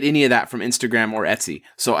don't get any of that from Instagram or Etsy.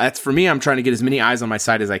 So that's for me, I'm trying to get as many eyes on my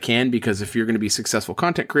site as I can, because if you're going to be a successful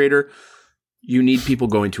content creator, you need people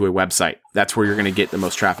going to a website. That's where you're going to get the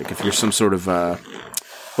most traffic. If you're some sort of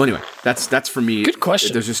well, anyway, that's for me. Good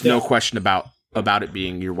question. There's just no question about it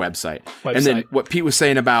being your website. And then what Pete was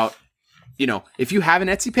saying about, if you have an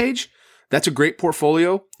Etsy page, that's a great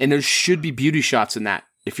portfolio, and there should be beauty shots in that.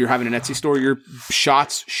 If you're having an Etsy store, your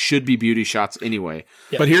shots should be beauty shots anyway.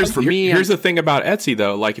 Yeah. But here's the thing about Etsy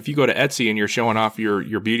though. Like if you go to Etsy and you're showing off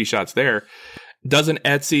your beauty shots there, doesn't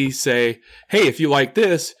Etsy say, "Hey, if you like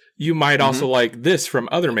this, you might also like this from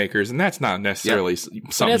other makers," and that's not necessarily something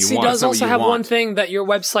Etsy you want. Etsy does also have one thing that your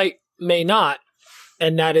website may not,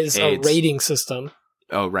 and that is a rating system.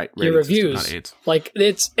 Oh, right. Your reviews. Like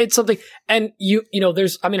it's something, and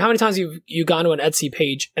there's, how many times you've gone to an Etsy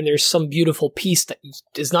page and there's some beautiful piece that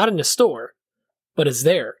is not in the store, but is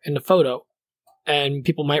there in the photo, and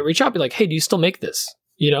people might reach out, be like, hey, do you still make this?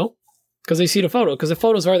 You know, because they see the photo, because the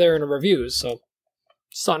photos are there in the reviews. So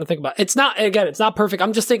something to think about. It's not perfect.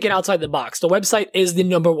 I'm just thinking outside the box. The website is the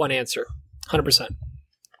number one answer. 100%.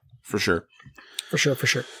 For sure.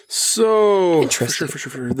 So, interesting. For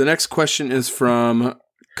sure. The next question is from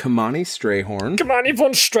Kamani Strayhorn. Kamani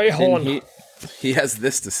von Strayhorn. He has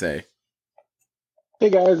this to say. Hey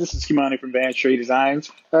guys, this is Kimani from Van Stray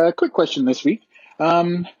Designs. Quick question this week.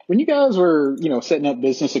 When you guys were, setting up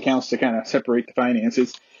business accounts to kind of separate the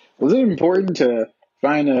finances, was it important to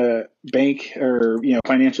find a bank or,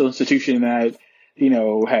 financial institution that,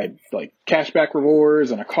 had like cashback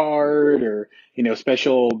rewards on a card or,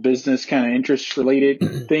 special business kind of interest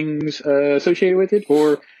related things associated with it?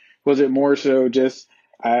 Or was it more so just,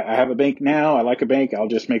 I have a bank now, I like a bank, I'll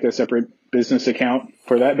just make a separate business account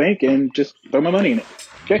for that bank and just throw my money in it?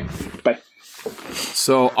 Okay, bye.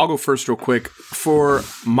 So I'll go first real quick. For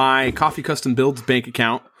my Coffee Custom Builds bank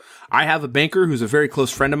account, I have a banker who's a very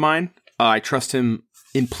close friend of mine. I trust him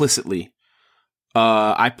implicitly.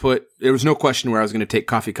 There was no question where I was going to take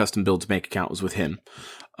Coffee Custom Builds bank account was with him.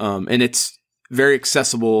 And it's very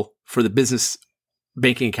accessible for the business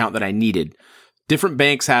banking account that I needed. Different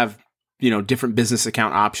banks have, different business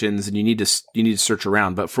account options, and you need to search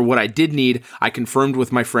around. But for what I did need, I confirmed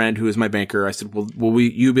with my friend who is my banker. I said, well, will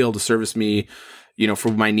you be able to service me,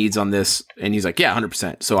 for my needs on this? And he's like, yeah,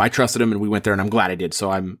 100%. So I trusted him and we went there, and I'm glad I did. So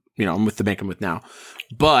I'm with the bank I'm with now.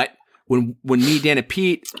 But when me, Dan, and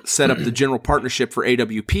Pete set up the general partnership for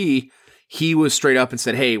AWP, he was straight up and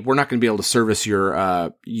said, hey, we're not going to be able to service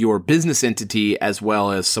your business entity as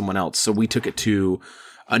well as someone else. So we took it to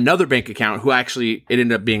another bank account who actually, it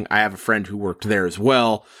ended up being, I have a friend who worked there as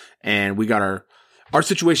well. And we got our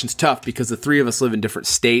situation's tough because the three of us live in different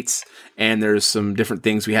states, and there's some different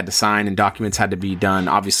things we had to sign and documents had to be done,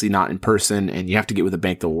 obviously not in person, and you have to get with a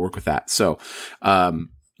bank that will work with that. So,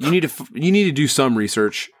 you need to do some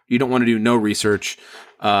research. You don't want to do no research.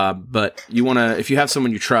 But you want to, if you have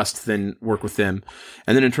someone you trust, then work with them.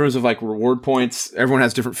 And then in terms of like reward points, everyone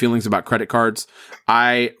has different feelings about credit cards.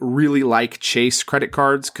 I really like Chase credit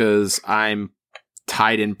cards because I'm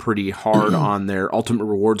tied in pretty hard on their Ultimate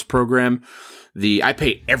Rewards program. I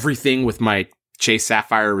pay everything with my Chase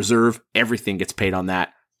Sapphire Reserve. Everything gets paid on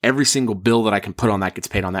that. Every single bill that I can put on that gets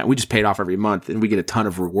paid on that. We just pay it off every month, and we get a ton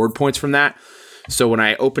of reward points from that. So when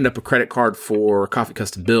I opened up a credit card for Coffee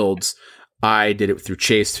Custom Builds, I did it through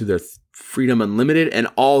Chase, through their Freedom Unlimited, and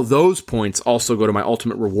all those points also go to my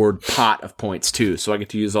Ultimate Reward pot of points too. So I get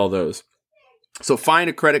to use all those. So find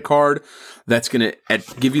a credit card that's going to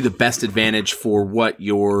give you the best advantage for what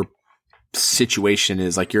your situation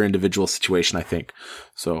is, like your individual situation, I think.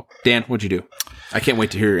 So Dan, what'd you do? I can't wait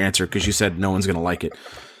to hear your answer because you said no one's going to like it.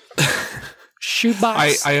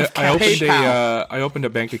 Shoebox. I opened a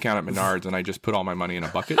bank account at Menards, and I just put all my money in a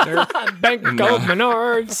bucket there. Bank account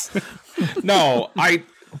Menards. No, I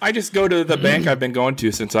just go to the bank I've been going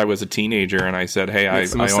to since I was a teenager, and I said, hey, I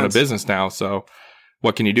own a business now, so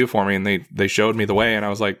what can you do for me? And they showed me the way, and I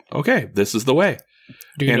was like, okay, this is the way.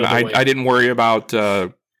 I didn't worry about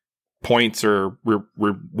points or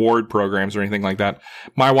reward programs or anything like that.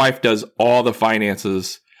 My wife does all the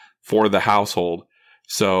finances for the household,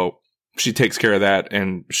 so she takes care of that,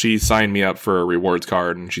 and she signed me up for a rewards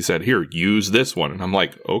card, and she said, here, use this one. And I'm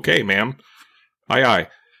like, okay, ma'am. Aye.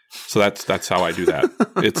 So that's how I do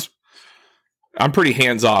that. I'm pretty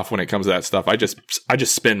hands off when it comes to that stuff. I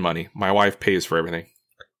just spend money. My wife pays for everything.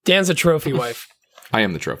 Dan's a trophy wife. I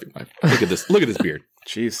am the trophy wife. Look at this. Look at this beard.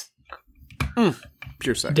 Jeez.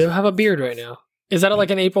 Pure sex. Do have a beard right now. Is that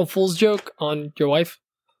like an April Fool's joke on your wife?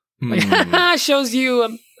 Like, shows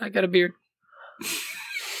you I got a beard.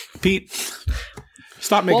 Pete,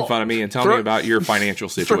 stop making fun of me and tell me about your financial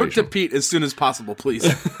situation. Throw it to Pete as soon as possible, please.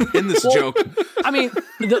 In this joke. I mean,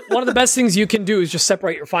 one of the best things you can do is just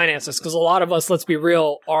separate your finances, because a lot of us, let's be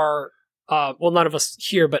real, are, none of us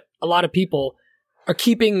here, but a lot of people are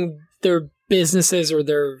keeping their businesses or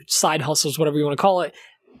their side hustles, whatever you want to call it,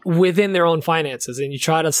 within their own finances, and you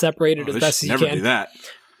try to separate it as best as you can. Never do that.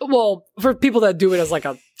 Well, for people that do it as like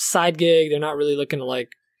a side gig, they're not really looking to like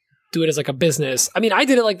do it as like a business. I mean, I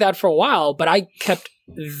did it like that for a while, but I kept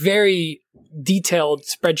very detailed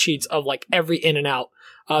spreadsheets of like every in and out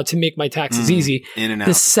to make my taxes easy. In and out.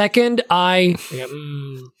 The second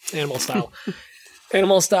animal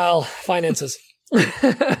style finances.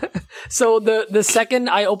 So the second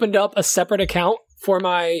I opened up a separate account for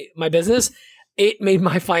my business, it made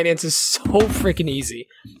my finances so freaking easy.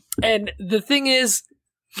 And the thing is,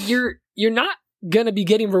 you're not gonna be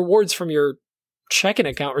getting rewards from your checking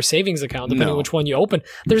account or savings account, depending on which one you open.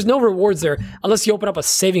 There's no rewards there unless you open up a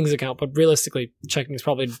savings account, but realistically, checking is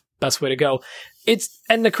probably the best way to go.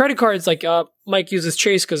 And the credit cards, like Mike uses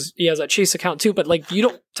Chase because he has that Chase account too, but like you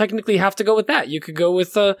don't technically have to go with that. You could go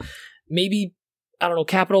with maybe, I don't know,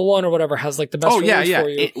 Capital One or whatever has like the best rewards for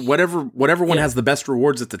you. Whatever one has the best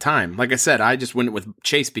rewards at the time. Like I said, I just went with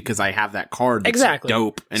Chase because I have that card that's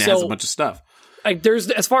dope and it has a bunch of stuff. Like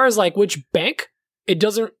there's, as far as like which bank, it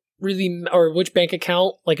doesn't really, or which bank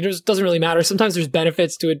account, like it just doesn't really matter. Sometimes there's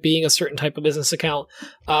benefits to it being a certain type of business account.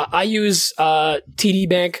 I use TD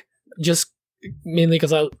Bank just mainly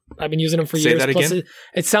because I've been using them for years. Say that again?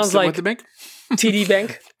 It sounds like what the bank? TD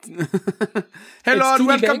Bank. Hello and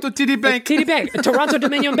welcome to TD Bank. TD Bank. Toronto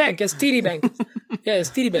Dominion Bank. It's TD Bank. Yeah, it's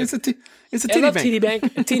TD Bank. It's a I TD love Bank. TD Bank.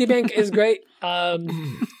 TD Bank is great.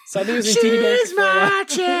 So I've been using TD Bank. She's my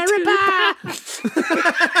cherry pie.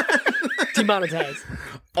 Demonetized.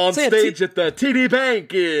 On Say stage at the TD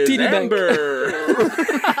Bank is TD Bank. Amber.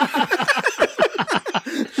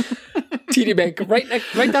 TD Bank,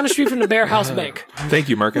 right down the street from the Bear House Bank. Thank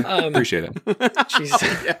you, Merca. Appreciate it. Jesus.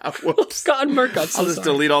 Yeah, whoops. God, Merc, I'm so I'll just sorry.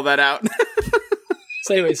 delete all that out.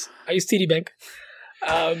 So anyways, I use TD Bank.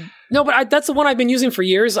 No, but that's the one I've been using for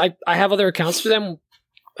years. I have other accounts for them.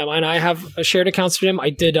 And I have shared accounts for them. I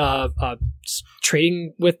did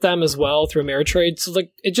trading with them as well through Ameritrade. So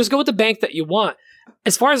like, just go with the bank that you want.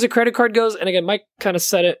 As far as the credit card goes, and again, Mike kind of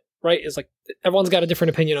said it, right? Is like everyone's got a different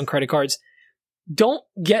opinion on credit cards. Don't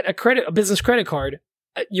get a business credit card.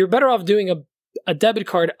 You're better off doing a debit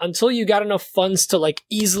card until you got enough funds to like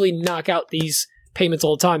easily knock out these payments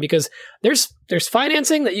all the time, because there's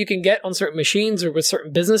financing that you can get on certain machines or with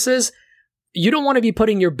certain businesses. You don't want to be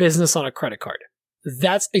putting your business on a credit card.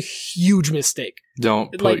 That's a huge mistake.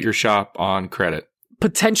 Don't put your shop on credit.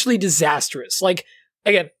 Potentially disastrous. Like,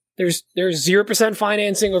 again, there's 0%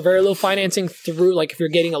 financing or very low financing through, like, if you're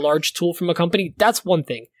getting a large tool from a company, that's one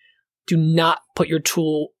thing. Do not put your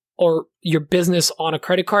tool or your business on a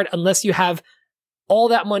credit card unless you have all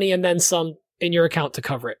that money and then some in your account to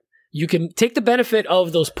cover it. You can take the benefit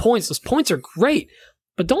of those points. Those points are great,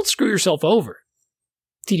 but don't screw yourself over.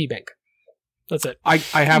 TD Bank. That's it. I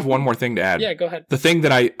have one more thing to add. Yeah, go ahead. The thing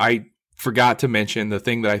that I forgot to mention, the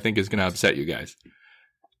thing that I think is going to upset you guys.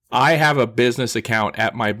 I have a business account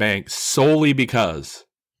at my bank solely because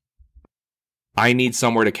I need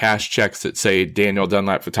somewhere to cash checks that say Daniel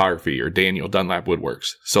Dunlap Photography or Daniel Dunlap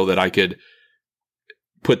Woodworks, so that I could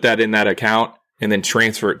put that in that account and then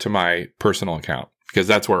transfer it to my personal account, because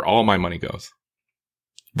that's where all my money goes.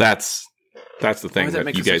 That's the thing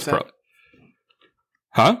that you guys probably...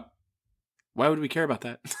 Huh? Why would we care about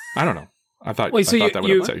that? I don't know. I thought Wait, so that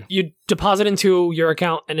would upset you. You deposit into your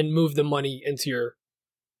account and then move the money into your...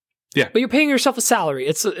 Yeah. But you're paying yourself a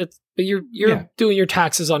salary. You're doing your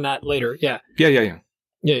taxes on that later. Yeah.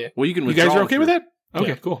 Yeah. Well, you can You withdraw. guys are okay with that? Okay,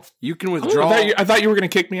 Yeah. Cool. You can withdraw. I thought you were going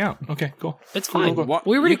to kick me out. Okay, cool. It's fine. What?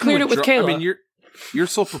 We already You can cleared it with withdraw- Kayla. I mean, you're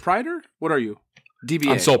sole proprietor? What are you?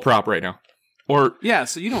 DBA? I'm sole prop right now. Or Yeah,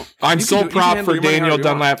 so you don't... I'm you sole can prop handle for your money Daniel however you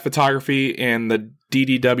want. Dunlap Photography, and the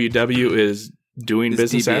DDWW is doing Is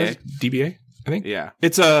business DBA. as DBA, I think. Yeah.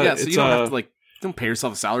 It's So you don't have to, don't pay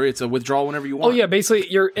yourself a salary. It's a withdrawal whenever you want. Oh yeah, basically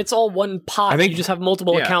it's all one pot. I think- you just have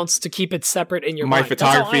multiple Yeah. accounts to keep it separate in your my mind. That's how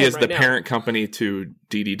I photography am is the right now. parent company to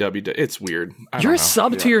DDW. It's weird. I don't You're know. a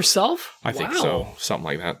sub to yourself? I think Wow. so. Something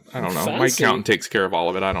like that. I don't know. My Fancy. accountant takes care of all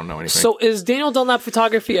of it. I don't know anything. So is Daniel Dunlap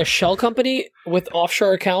Photography a shell company with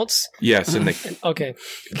offshore accounts? yes, in the Okay.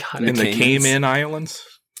 God, in the Caymans. Cayman Islands.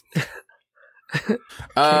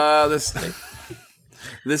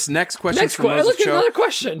 This next question next from question. Moses Look at Cho. another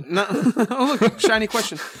question. No, oh, look, shiny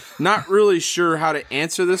question. Not really sure how to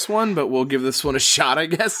answer this one, but we'll give this one a shot, I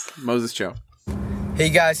guess. Moses Cho. Hey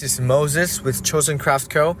guys, it's Moses with Chosen Craft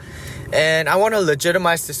Co. And I want to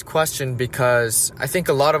legitimize this question because I think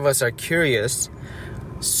a lot of us are curious.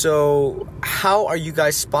 So, how are you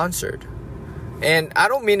guys sponsored? And I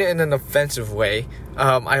don't mean it in an offensive way.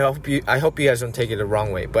 I hope you guys don't take it the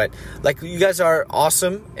wrong way. But like, you guys are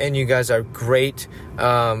awesome and you guys are great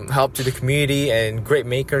help to the community and great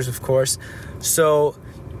makers, of course. So,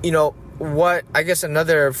 what I guess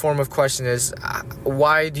another form of question is,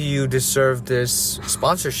 why do you deserve this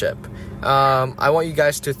sponsorship? I want you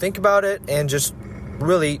guys to think about it and just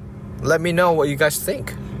really let me know what you guys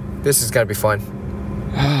think. This is gonna be fun.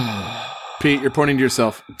 Pete, you're pointing to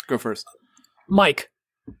yourself. Go first. Mike.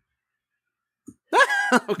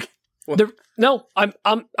 Okay. No,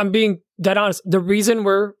 I'm being dead honest. The reason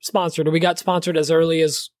we're sponsored, or we got sponsored as early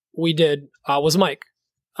as we did, was Mike.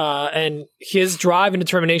 And his drive and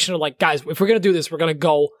determination of like, guys, if we're going to do this, we're going to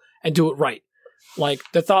go and do it right. Like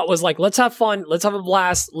the thought was like, let's have fun, let's have a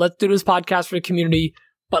blast, let's do this podcast for the community,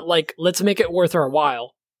 but like let's make it worth our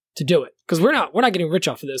while to do it, because we're not getting rich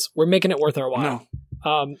off of this. We're making it worth our while.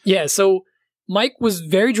 No. So Mike was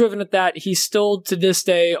very driven at that. He's still to this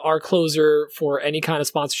day our closer for any kind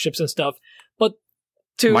of sponsorships and stuff. But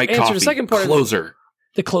to Mike answer Coffee, the second part,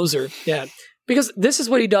 the closer, yeah. Because this is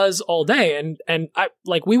what he does all day, and I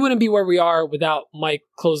like we wouldn't be where we are without Mike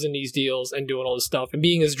closing these deals and doing all this stuff and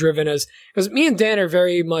being as driven as, because me and Dan are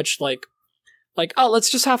very much like oh, let's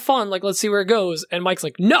just have fun, like let's see where it goes, and Mike's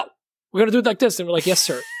like, no, we're gonna do it like this, and we're like, yes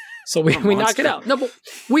sir. So we knock it out. No, but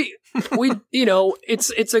we you know,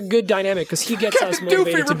 it's a good dynamic because he gets us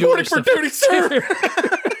motivated to do for duty, sir.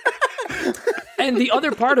 And the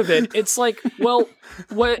other part of it, it's like, well,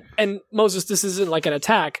 what? And Moses, this isn't like an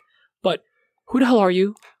attack, but who the hell are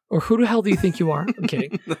you? Or who the hell do you think you are? I'm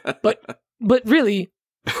kidding. But really,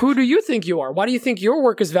 who do you think you are? Why do you think your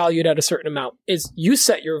work is valued at a certain amount? Is you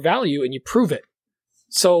set your value and you prove it.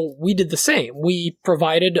 So we did the same. We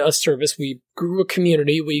provided a service. We grew a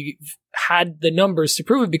community. We had the numbers to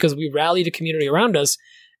prove it because we rallied a community around us,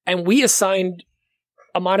 and we assigned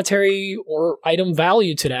a monetary or item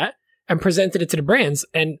value to that and presented it to the brands.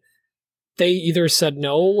 And they either said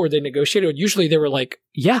no or they negotiated. Usually they were like,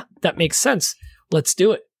 yeah, that makes sense. Let's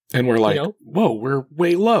do it. And we're like, whoa, we're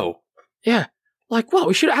way low. Yeah. Like, whoa,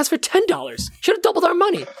 we should have asked for $10. Should have doubled our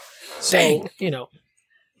money. So,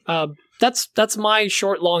 that's my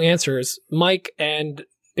short, long answer is Mike, and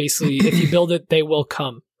basically if you build it, they will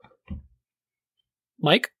come.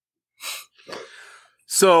 Mike?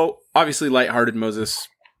 So obviously lighthearted, Moses.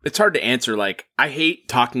 It's hard to answer. Like, I hate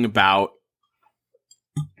talking about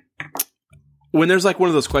when there's like one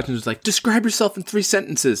of those questions, it's like, describe yourself in 3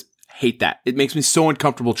 sentences. Hate that. It makes me so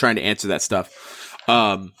uncomfortable trying to answer that stuff.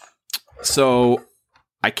 So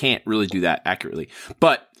I can't really do that accurately.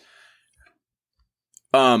 But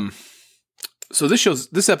so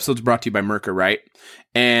this episode's brought to you by Merca, right?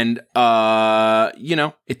 And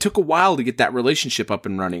it took a while to get that relationship up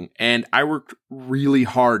and running, and I worked really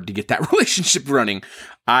hard to get that relationship running.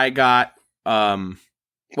 I got I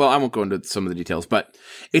won't go into some of the details, but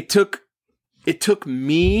it took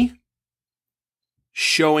me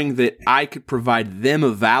showing that I could provide them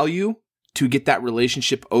a value to get that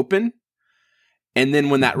relationship open. And then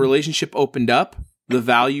when that relationship opened up, the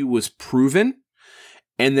value was proven.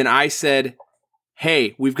 And then I said,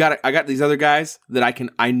 hey, I got these other guys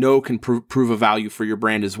that I know can prove a value for your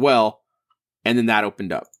brand as well. And then that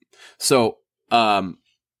opened up. So,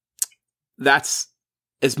 that's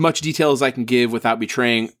as much detail as I can give without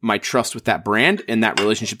betraying my trust with that brand and that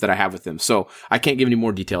relationship that I have with them. So I can't give any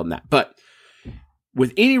more detail than that. But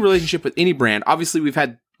with any relationship with any brand, obviously we've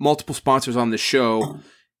had multiple sponsors on the show.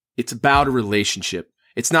 It's about a relationship.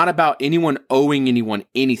 It's not about anyone owing anyone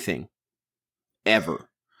anything ever.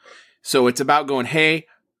 So it's about going, hey,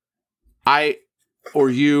 I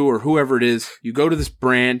or you or whoever it is, you go to this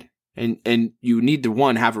brand and you need to,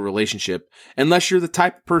 one, have a relationship. Unless you're the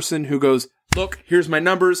type of person who goes, look, here's my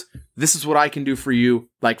numbers. This is what I can do for you.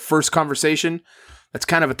 Like first conversation, that's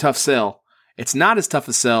kind of a tough sell. It's not as tough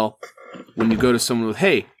a sell when you go to someone with,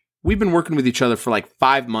 hey, we've been working with each other for like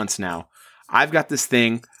 5 months now. I've got this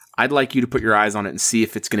thing. I'd like you to put your eyes on it and see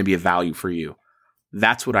if it's going to be a value for you.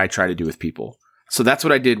 That's what I try to do with people. So that's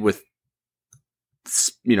what I did with,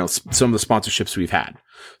 some of the sponsorships we've had.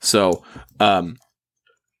 So,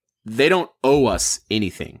 they don't owe us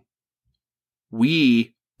anything.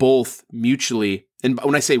 We both mutually, and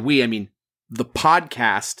when I say we, I mean the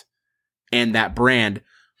podcast and that brand,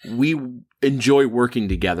 we enjoy working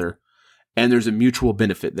together, and there's a mutual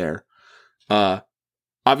benefit there.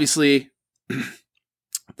 Obviously,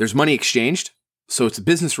 there's money exchanged, so it's a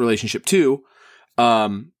business relationship too,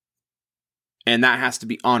 and that has to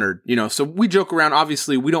be honored. So we joke around.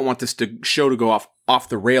 Obviously, we don't want this show to go off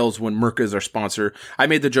the rails when Merca is our sponsor. I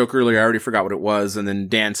made the joke earlier. I already forgot what it was. And then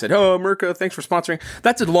Dan said, oh, Merca, thanks for sponsoring.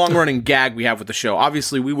 That's a long-running gag we have with the show.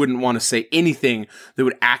 Obviously, we wouldn't want to say anything that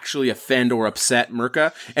would actually offend or upset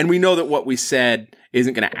Merca. And we know that what we said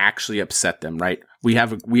isn't going to actually upset them, right? We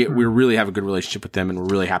really have a good relationship with them, and we're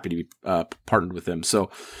really happy to be partnered with them. So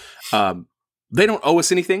they don't owe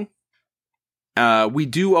us anything. We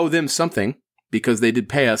do owe them something because they did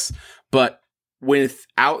pay us. But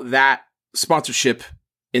without that sponsorship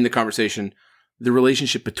in the conversation, the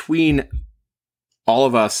relationship between all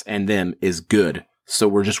of us and them is good. So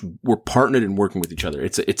we're partnered and working with each other.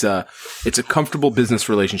 It's a comfortable business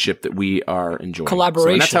relationship that we are enjoying.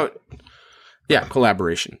 Collaboration. So, and that's how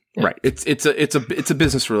collaboration. Yeah. Right. It's a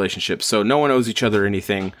business relationship. So no one owes each other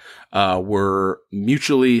anything. We're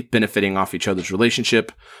mutually benefiting off each other's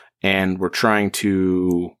relationship, and we're trying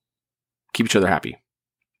to keep each other happy.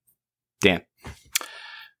 Dan.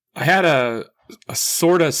 I had a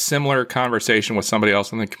sort of similar conversation with somebody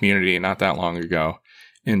else in the community not that long ago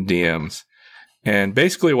in DMs. And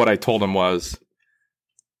basically what I told him was,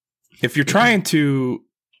 if you're trying to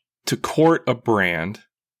court a brand,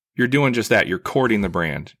 you're doing just that. You're courting the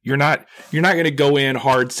brand. You're not going to go in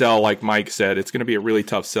hard sell like Mike said. It's going to be a really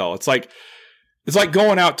tough sell. It's like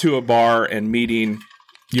going out to a bar and meeting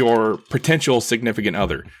your potential significant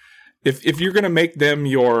other. If you're going to make them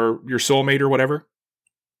your soulmate or whatever,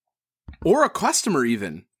 or a customer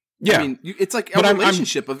even. Yeah. I mean, it's like a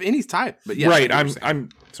relationship of any type. But yeah, right. I'm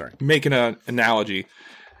sorry, making an analogy.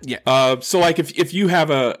 Yeah. So like if you have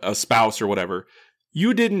a spouse or whatever,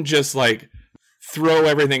 you didn't just like throw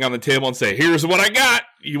everything on the table and say, "Here's what I got.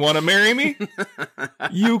 You want to marry me?"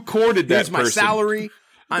 You courted that person. Here's my salary.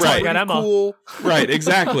 I'm right. Cool. Right.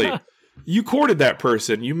 Exactly. You courted that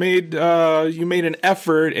person. You made an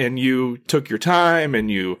effort, and you took your time,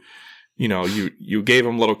 and you gave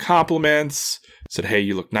them little compliments. Said, "Hey,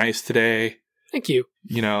 you look nice today." Thank you.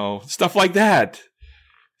 Stuff like that.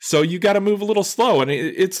 So you got to move a little slow, and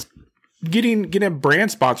it's getting a brand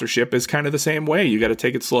sponsorship is kind of the same way. You got to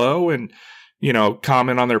take it slow and,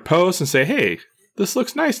 comment on their posts and say, "Hey, this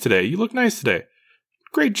looks nice today. You look nice today.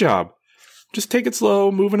 Great job." Just take it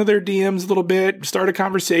slow, move into their DMs a little bit, start a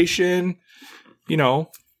conversation,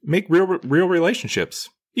 make real relationships.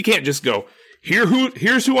 You can't just go,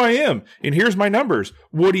 here's who I am, and here's my numbers.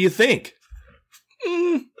 What do you think?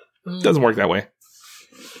 Doesn't work that way.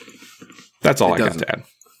 That's all I got to add.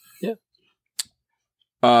 Yeah.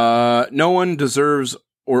 No one deserves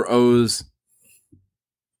or owes.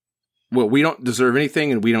 Well, we don't deserve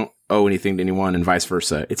anything, and we don't owe anything to anyone, and vice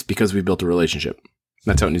versa. It's because we built a relationship.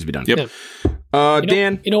 That's how it needs to be done. Yep. Yeah.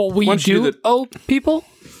 Dan, you know what we do owe people?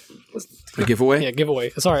 A giveaway? Yeah, giveaway.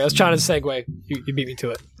 Sorry, I was trying to segue. You beat me to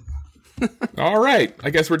it. All right. I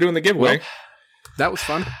guess we're doing the giveaway. Well, that was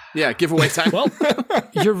fun. Yeah, giveaway time. Well,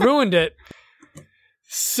 you ruined it.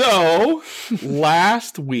 So,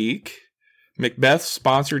 last week, Macbeth's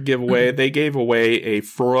sponsored giveaway, they gave away a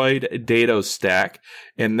Freud Dado stack,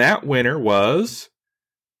 and that winner was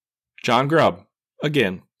John Grubb.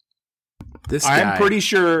 Again. This guy, I'm pretty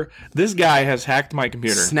sure this guy has hacked my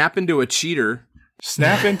computer. Snap into a cheater.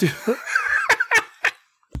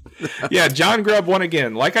 Yeah, John Grubb won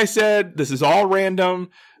again. Like I said, this is all random.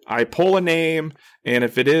 I pull a name, and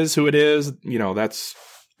if it is who it is, that's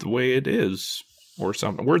the way it is. Or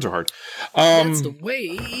something. Words are hard. That's the way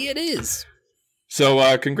it is.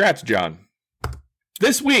 So, congrats, John.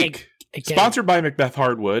 This week, sponsored by Macbeth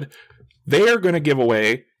Hardwood, they are going to give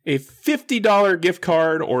away a $50 gift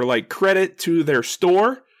card or like credit to their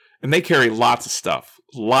store, and they carry lots of stuff,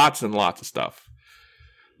 lots and lots of stuff,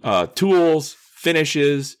 tools,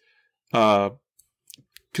 finishes,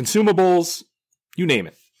 consumables, you name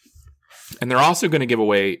it. And they're also going to give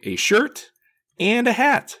away a shirt and a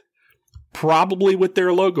hat, probably with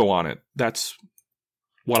their logo on it. That's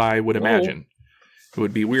what I would imagine. It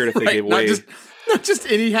would be weird if they gave away not just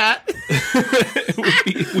any hat. It would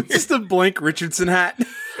be weird. Just a blank Richardson hat.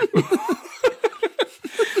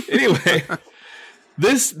 Anyway,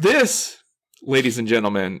 this, ladies and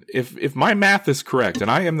gentlemen, if my math is correct, and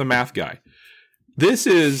I am the math guy, this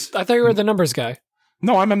is... I thought you were the numbers guy.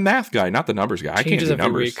 No, I'm a math guy, not the numbers guy. I can't do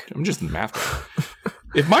numbers. I'm just the math guy.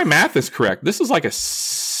 If my math is correct, this is like a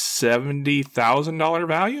 $70,000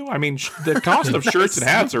 value. I mean, the cost of shirts and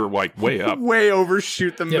hats are like way up. Way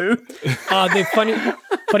overshoot the moon.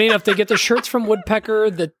 Funny enough, they get the shirts from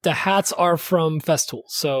Woodpecker. The hats are from Festool.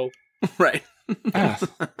 So right.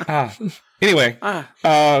 Anyway, I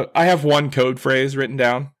have one code phrase written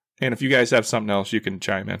down, and if you guys have something else, you can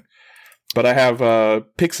chime in. But I have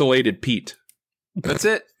Pixelated Pete. That's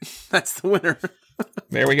it. That's the winner.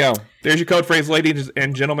 There we go. There's your code phrase, ladies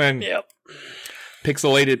and gentlemen. Yep.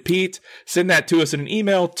 Pixelated Pete. Send that to us in an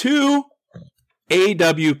email to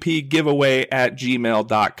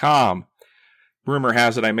awpgiveaway@gmail.com. Rumor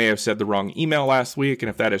has it I may have said the wrong email last week, and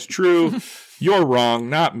if that is true, you're wrong,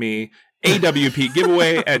 not me.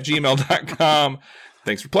 awpgiveaway@gmail.com.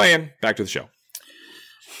 Thanks for playing. Back to the show.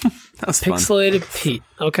 That was Pixelated fun. Pete.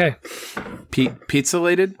 Okay.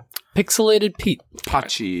 Pixelated? Pixelated Pete.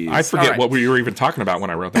 Pachi. I forget what we were even talking about when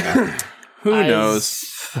I wrote that down. Who knows?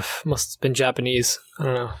 Must have been Japanese. I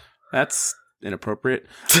don't know. That's inappropriate.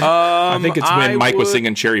 I think it's when Mike was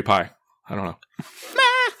singing Cherry Pie. I don't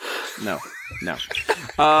No. know.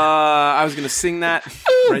 I was going to sing that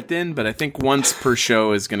right then, but I think once per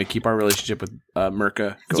show is going to keep our relationship with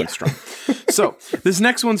Merca going strong. So this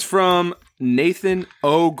next one's from Nathan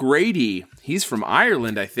O'Grady. He's from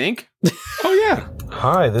Ireland, I think. Oh, yeah.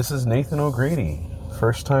 Hi, this is Nathan O'Grady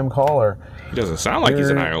first-time caller. He doesn't sound like he's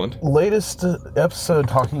in Ireland. Latest episode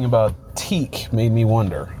talking about teak made me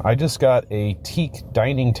wonder. I just got a teak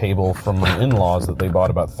dining table from my in-laws that they bought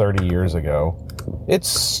about 30 years ago.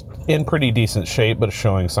 It's in pretty decent shape, but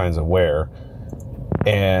showing signs of wear.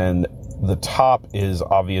 And the top is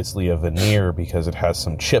obviously a veneer because it has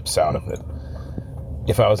some chips out of it.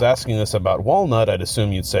 If I was asking this about walnut, I'd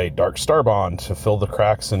assume you'd say dark Starbond to fill the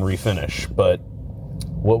cracks and refinish. But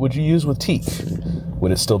what would you use with teak?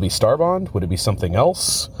 Would it still be Starbond? Would it be something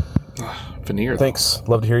else? Veneer. Thanks.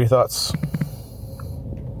 Love to hear your thoughts.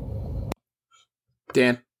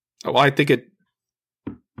 Dan? Well, I think it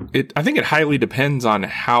highly depends on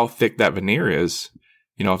how thick that veneer is.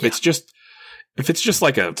 You know, if it's just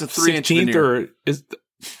like a 3-inch 16th veneer. or is.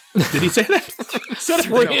 Did he say that?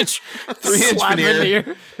 3-inch 3-inch slab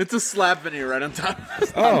veneer. It's a slab veneer right on top.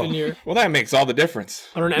 Oh, veneer. well, that makes all the difference.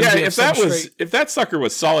 On an Yeah, MDF if that sucker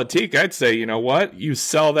was solid teak, I'd say, you know what? You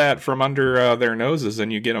sell that from under their noses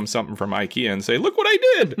and you get them something from IKEA and say, look what I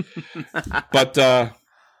did. But,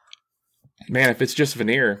 man, if it's just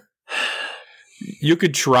veneer, you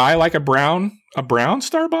could try like a brown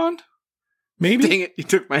Starbond, maybe. Dang it, you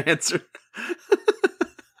took my answer.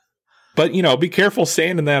 But, you know, be careful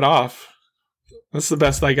sanding that off. That's the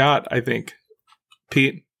best I got, I think.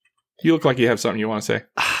 Pete, you look like you have something you want to say.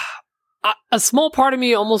 A small part of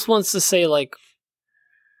me almost wants to say, like,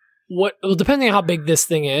 depending on how big this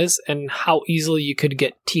thing is and how easily you could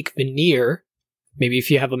get teak veneer, maybe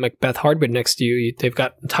if you have a Macbeth hardwood next to you, they've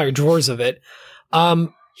got entire drawers of it. I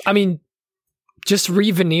mean, just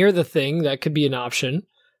re-veneer the thing, that could be an option.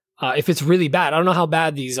 If it's really bad, I don't know how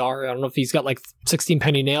bad these are. I don't know if he's got like 16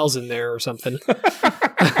 penny nails in there or something.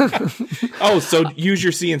 Oh, so use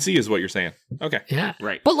your CNC is what you're saying. Okay. Yeah.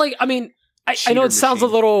 Right. But like, I mean, I know it sounds a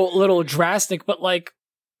little drastic, but like,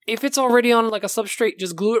 if it's already on like a substrate,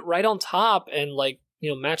 just glue it right on top and like,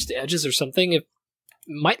 you know, match the edges or something. It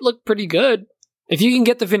might look pretty good. If you can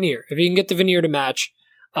get the veneer, to match,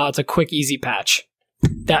 it's a quick, easy patch.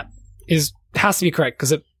 That has to be correct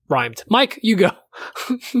because it rhymed. Mike, you go.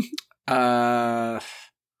 What are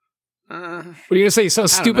you gonna say? So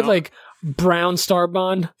stupid, like brown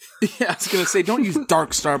Starbond. Yeah, I was gonna say, don't use dark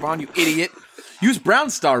Starbond, you idiot. Use brown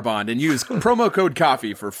Starbond and use promo code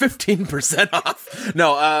coffee for 15% off.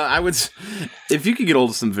 No, I would. If you could get hold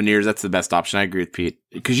of some veneers, that's the best option. I agree with Pete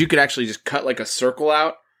because you could actually just cut like a circle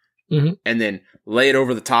out and then lay it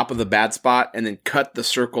over the top of the bad spot, and then cut the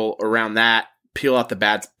circle around that. Peel out the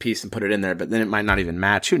bad piece and put it in there, but then it might not even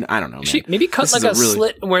match. I don't know, man. Maybe cut like a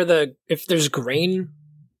slit where if there's grain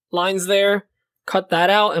lines there, cut that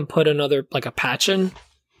out and put another, like a patch in.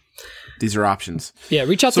 These are options. Yeah,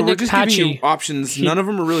 reach out to Nick just Patchy. Giving you options. None of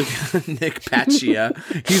them are really good. Nick Patchy, yeah.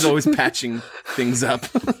 He's always patching things up.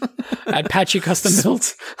 At Patchy Custom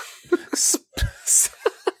Builds.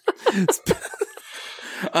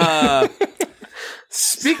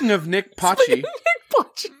 Speaking of Nick Patchy.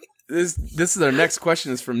 This is our next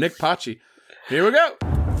question is from Nick Patchy. Here we go.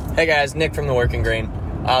 Hey guys, Nick from The Working Grain.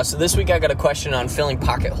 So this week I got a question on filling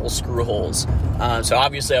pocket hole screw holes. So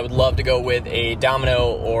obviously I would love to go with a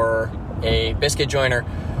domino or a biscuit joiner,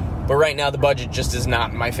 but right now the budget just is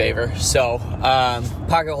not in my favor. So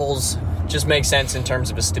pocket holes just make sense in terms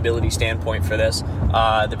of a stability standpoint for this.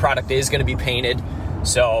 The product is going to be painted,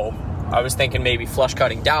 so I was thinking maybe flush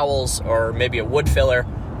cutting dowels or maybe a wood filler.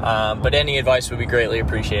 But any advice would be greatly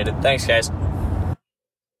appreciated. Thanks, guys.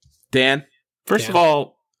 Dan? First of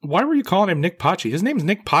all, why were you calling him Nick Patchy? His name's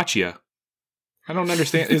Nick Paccia. I don't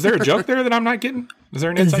understand. Is there a joke there that I'm not getting? Is there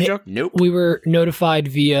an inside joke? Nope. We were notified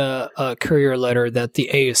via a courier letter that the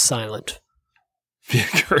A is silent.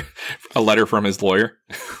 A letter from his lawyer?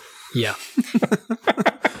 Yeah.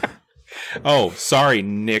 Oh, sorry,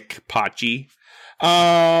 Nick Pacci.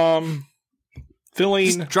 Filling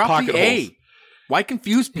Just drop pocket the A. holes. Why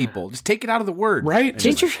confuse people? Just take it out of the word. Right?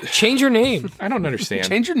 Change your name. I don't understand.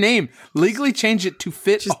 Change your name. Legally change it to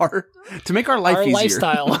fit to make our life our easier.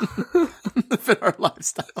 Lifestyle. Fit our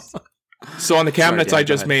lifestyle. So on the cabinets Sorry, Dan,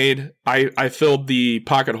 I just made, I filled the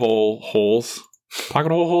pocket holes? Pocket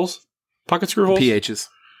screw holes? PHs.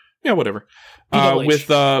 Yeah, whatever. PWH. With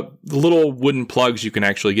the little wooden plugs you can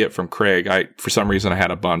actually get from Craig. For some reason I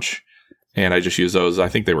had a bunch. And I just used those. I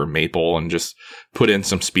think they were maple, and just put in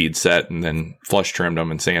some speed set and then flush trimmed them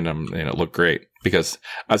and sand them, and it looked great because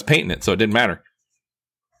I was painting it, so it didn't matter.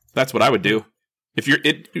 That's what I would do.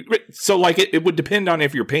 It would depend on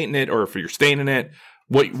if you're painting it or if you're staining it.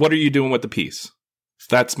 What are you doing with the piece?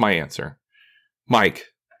 That's my answer. Mike,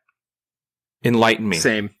 enlighten me.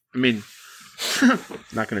 Same. I mean,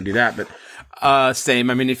 not going to do that, but same.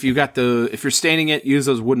 I mean, if you're staining it, use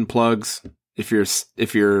those wooden plugs. If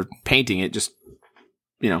you're painting it, just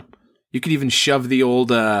you could even shove the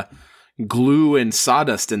old glue and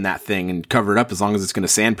sawdust in that thing and cover it up as long as it's going to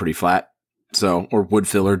sand pretty flat. So, or wood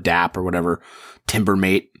filler, DAP, or whatever,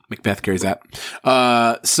 Timbermate. Macbeth carries that.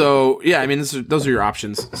 So yeah, I mean, those are your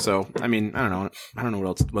options. So, I mean, I don't know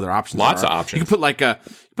what other options. Lots are. of options. You can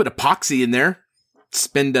put epoxy in there.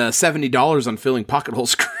 Spend $70 on filling pocket hole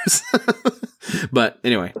screws. But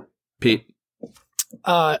anyway, Pete.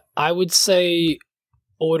 I would say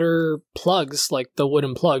order plugs, like the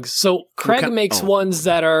wooden plugs. So Craig makes ones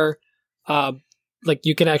that are like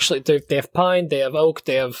you can actually, they have pine, they have oak,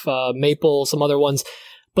 they have maple, some other ones.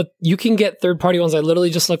 But you can get third-party ones. I literally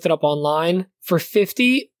just looked it up online. For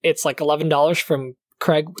 $50, it's like $11 from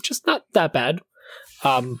Craig, which is not that bad.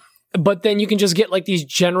 But then you can just get like these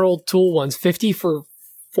general tool ones, $50 for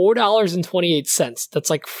 $4.28. That's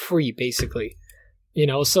like free, basically.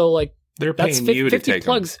 So like they're paying you to take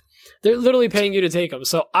plugs. them. They're literally paying you to take them.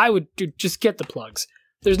 So I would just get the plugs.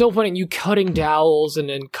 There's no point in you cutting dowels and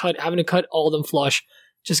then having to cut all of them flush.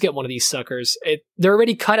 Just get one of these suckers. They're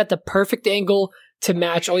already cut at the perfect angle to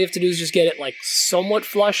match. All you have to do is just get it like somewhat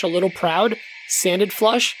flush, a little proud, sanded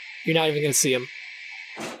flush. You're not even going to see them.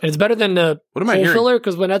 And it's better than the hole filler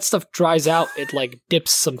because when that stuff dries out, it like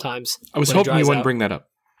dips sometimes. I was hoping you wouldn't bring that up.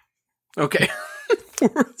 Okay.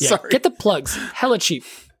 Sorry. Get the plugs. Hella cheap.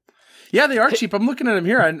 Yeah, they are cheap. I'm looking at them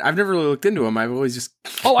here. I've never really looked into them. I've always just...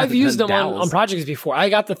 I've used them on projects before. I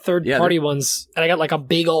got the third-party ones, and I got like a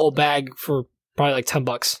big old bag for probably like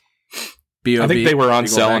 $10. I think they were on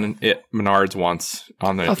sale at Menards once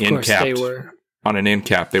on the end cap. They were. On an end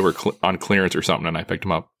cap. They were on clearance or something, and I picked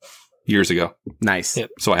them up years ago. Nice. Yep.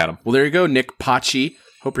 So I had them. Well, there you go, Nick Pachi.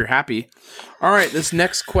 Hope you're happy. All right, this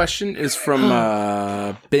next question is from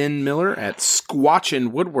Ben Miller at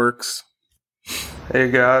Squatchin' Woodworks.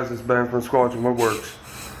 Hey guys, it's Ben from Squatchin' Woodworks.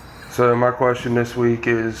 So my question this week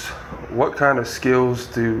is, what kind of skills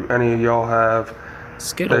do any of y'all have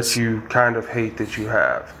that you kind of hate that you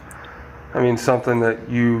have? I mean, something that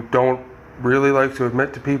you don't really like to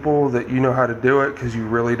admit to people that you know how to do it because you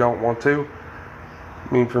really don't want to.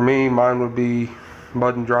 I mean, for me, mine would be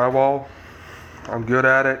mud and drywall. I'm good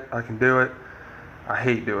at it. I can do it. I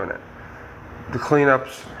hate doing it. The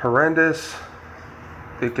cleanup's horrendous.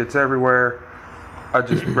 It gets everywhere. I'd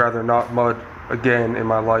just rather not mud again in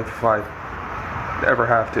my life if I ever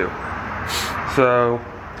have to. So,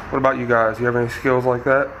 what about you guys? Do you have any skills like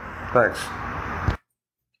that? Thanks.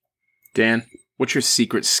 Dan, what's your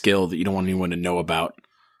secret skill that you don't want anyone to know about?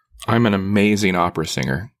 I'm an amazing opera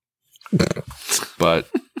singer, but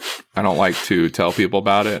I don't like to tell people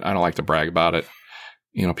about it. I don't like to brag about it.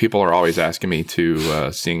 People are always asking me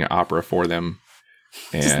to sing opera for them.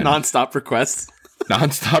 And just nonstop requests.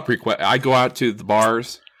 Nonstop request. I go out to the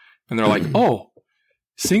bars and they're like, "Oh,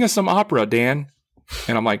 sing us some opera, Dan."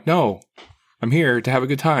 And I'm like, "No, I'm here to have a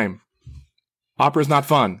good time. Opera's not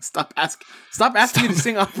fun." Stop asking me to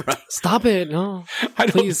sing opera. Stop it. No.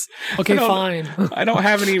 Please. Okay, fine. I don't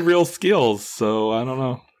have any real skills, so I don't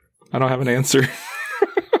know. I don't have an answer.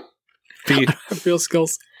 Pete. Real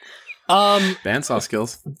skills. Bandsaw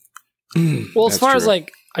skills. Well, as far as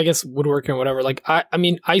like, I guess woodworking or whatever, like I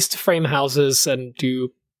mean, I used to frame houses and do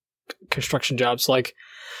construction jobs. Like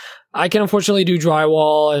I can unfortunately do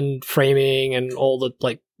drywall and framing and all the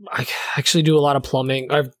like. I actually do a lot of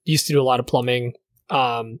plumbing. I used to do a lot of plumbing,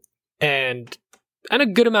 and a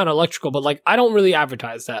good amount of electrical. But like, I don't really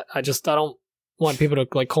advertise that. I don't want people to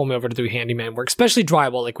like call me over to do handyman work, especially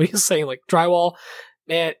drywall. Like what you're saying, like drywall,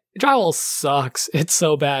 man, drywall sucks. It's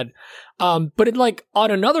so bad. But it like on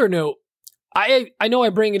another note, I know I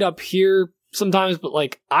bring it up here sometimes, but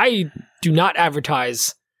like I do not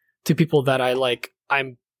advertise to people that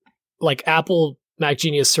I'm like Apple Mac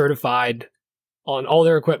Genius certified on all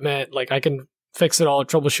their equipment. Like I can fix it all,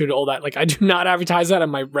 troubleshoot it, all that. Like I do not advertise that on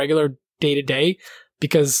my regular day to day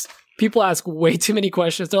because people ask way too many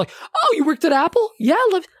questions. They're like, "Oh, you worked at Apple? Yeah.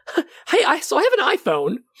 So I have an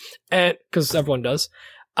iPhone," and because everyone does.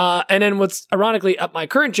 And then what's ironically at my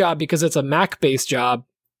current job, because it's a Mac-based job,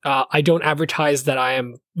 I don't advertise that I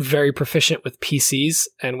am very proficient with PCs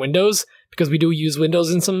and Windows because we do use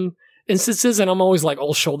Windows in some instances, and I'm always like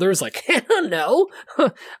all shoulders, like, I don't know.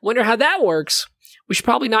 Wonder how that works. We should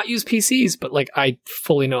probably not use PCs, but like I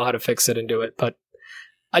fully know how to fix it and do it. But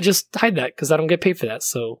I just hide that because I don't get paid for that.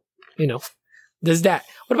 So, there's that.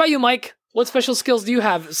 What about you, Mike? What special skills do you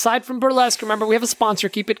have aside from burlesque? Remember, we have a sponsor.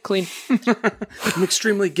 Keep it clean. I'm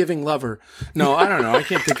extremely giving lover. No, I don't know. I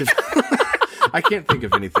can't think of. I can't think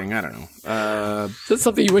of anything. I don't know. Is that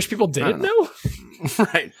something you wish people didn't know?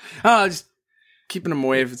 Right. Just keeping them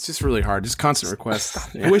away. It's just really hard. Just constant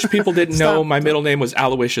requests. I wish people didn't know my middle name was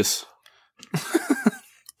Aloysius.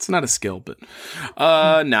 It's not a skill, but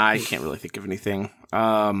I can't really think of anything.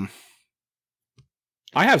 I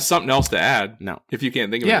have something else to add. No, if you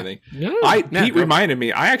can't think of anything. Pete reminded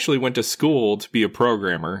me. I actually went to school to be a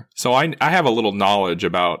programmer, so I have a little knowledge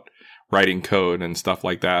about writing code and stuff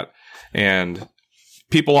like that. And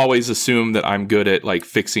people always assume that I'm good at like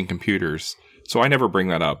fixing computers, so I never bring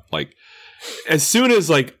that up. Like, as soon as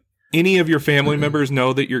like any of your family members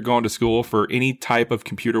know that you're going to school for any type of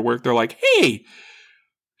computer work, they're like, "Hey,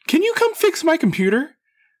 can you come fix my computer?"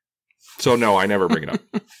 So no, I never bring it up.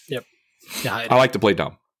 Yep. Yeah, I like to play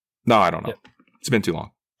dumb. No, I don't know. Yep. It's been too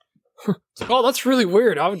long. Oh, that's really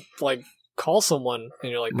weird. I would like call someone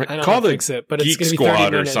and you're like, I don't call know how to the fix it, but it's Geek going to be 30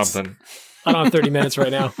 Squad minutes. or something. I don't have 30 minutes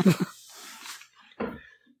right now.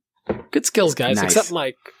 Good skills, guys. Nice. Except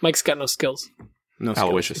Mike. Mike's got no skills. No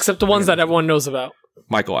Aloysius. Except the ones that everyone knows about.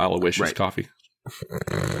 Michael Aloysius coffee.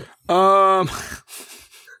 Michael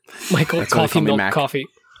That's Coffee Milk Mac. Coffee.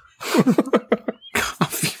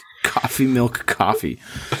 Coffee milk coffee.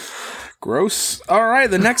 Gross. All right,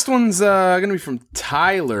 the next one's going to be from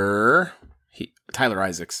Tyler. Tyler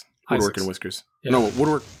Isaacs. Woodwork and Whiskers. Yeah. No,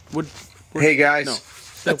 Woodwork. Hey guys, No,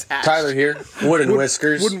 that's Ash. Tyler here. Wood and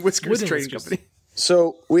Whiskers. Wood and Whiskers Wood and Trading Whiskers. Company.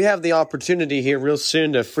 So we have the opportunity here real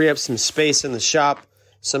soon to free up some space in the shop,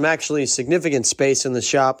 some actually significant space in the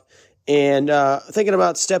shop, and thinking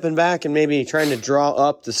about stepping back and maybe trying to draw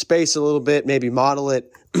up the space a little bit, maybe model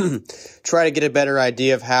it, try to get a better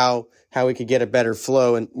idea of how we could get a better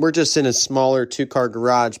flow. And we're just in a smaller 2-car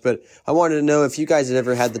garage, but I wanted to know if you guys had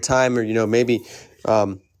ever had the time or, maybe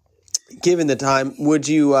given the time, would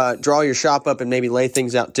you draw your shop up and maybe lay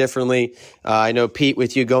things out differently? I know, Pete,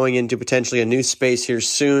 with you going into potentially a new space here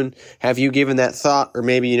soon, have you given that thought or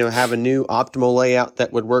maybe, have a new optimal layout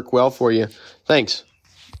that would work well for you? Thanks.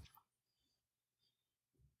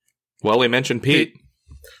 Well, we mentioned Pete.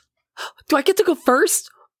 Do I get to go first?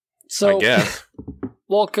 So, I guess.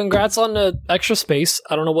 Well, congrats on the extra space.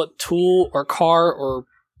 I don't know what tool or car or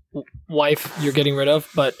wife you're getting rid of,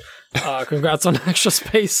 but congrats on the extra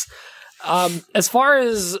space. As far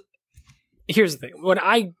as, here's the thing.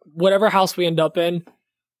 Whatever house we end up in,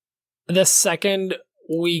 the second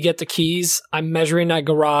we get the keys, I'm measuring that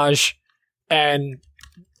garage, and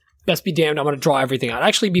best be damned, I'm going to draw everything out.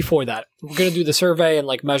 Actually, before that, we're going to do the survey and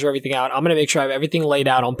measure everything out. I'm going to make sure I have everything laid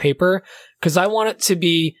out on paper, because I want it to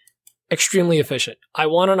be extremely efficient. I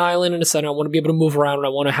want an island in the center. I want to be able to move around, and I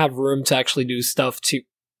want to have room to actually do stuff to,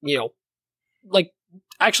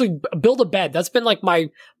 actually build a bed. That's been my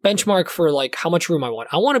benchmark for how much room I want.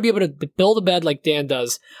 I want to be able to build a bed like Dan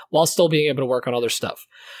does while still being able to work on other stuff.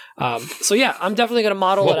 So yeah, I'm definitely going to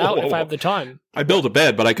model it out if I have the time. I built a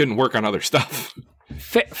bed, but I couldn't work on other stuff.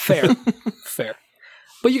 Fair.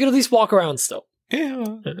 But you can at least walk around still.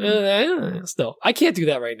 Yeah. Still, I can't do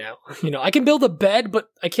that right now. I can build a bed, but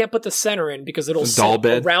I can't put the center in because it'll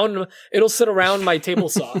sit around my table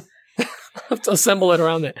saw. I have to assemble it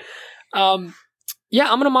around it. Yeah,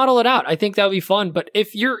 I'm gonna model it out. I think that would be fun. But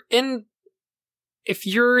if you're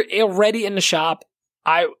already in the shop,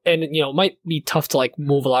 it might be tough to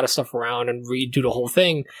move a lot of stuff around and redo the whole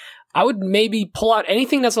thing. I would maybe pull out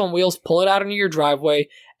anything that's on wheels, pull it out into your driveway,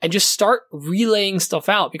 and just start relaying stuff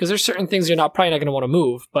out, because there's certain things you're probably not going to want to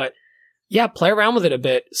move. But yeah, play around with it a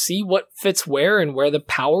bit, see what fits where and where the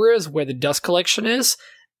power is, where the dust collection is,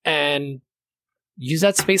 and use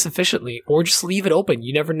that space efficiently, or just leave it open.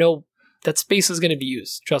 You never know that space is going to be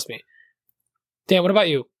used. Trust me. Dan, what about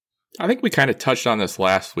you? I think we kind of touched on this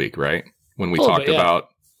last week, right? When we talked about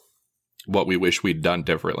what we wish we'd done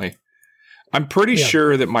differently. I'm pretty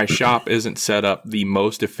sure that my shop isn't set up the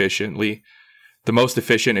most efficient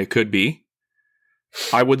it could be.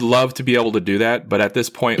 I would love to be able to do that, but at this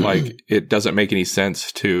point, it doesn't make any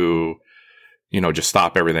sense to, just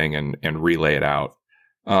stop everything and relay it out.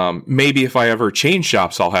 Maybe if I ever change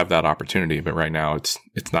shops, I'll have that opportunity, but right now it's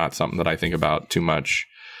not something that I think about too much,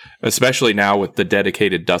 especially now with the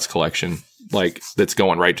dedicated dust collection, that's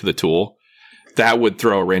going right to the tool. That would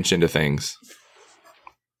throw a wrench into things.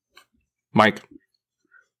 Mike?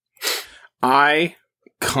 I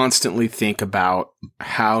constantly think about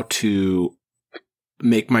how to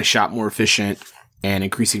make my shop more efficient and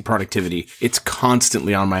increasing productivity. It's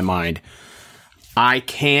constantly on my mind. I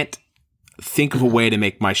can't think of a way to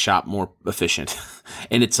make my shop more efficient,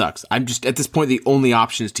 and it sucks. I'm just, at this point, the only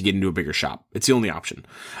option is to get into a bigger shop. It's the only option.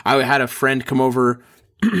 I had a friend come over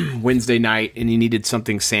Wednesday night, and he needed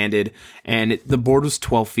something sanded, and the board was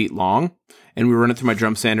 12 feet long. And we were running through my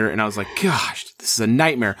drum sander, and I was like, gosh, this is a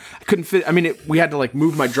nightmare. I couldn't fit. I mean, we had to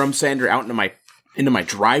move my drum sander out into my into my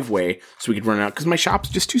driveway so we could run it out because my shop's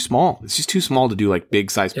just too small. It's just too small to do like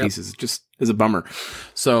big size pieces. It just is a bummer.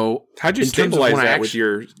 So how'd you stabilize that with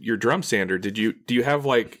your drum sander? Do you have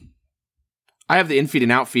like? I have the in-feed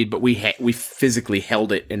and out-feed, but we physically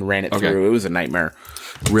held it and ran it through. It was a nightmare,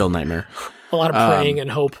 real nightmare. A lot of praying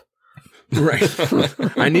and hope.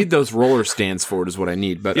 Right. I need those roller stands for it is what I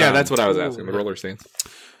need. But yeah, that's what I was asking. The roller stands.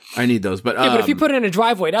 I need those, but but if you put it in a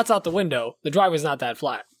driveway, that's out the window. The driveway's not that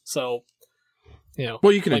flat, so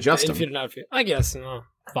well, you can adjust them. In-feed and out-feed. I guess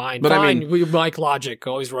fine. But fine. I mean, we like logic,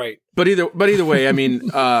 always right. But either way, I mean,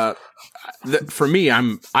 for me,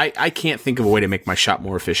 I can't think of a way to make my shop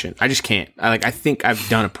more efficient. I just can't. I think I've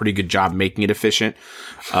done a pretty good job making it efficient.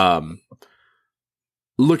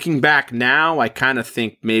 Looking back now, I kind of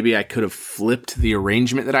think maybe I could have flipped the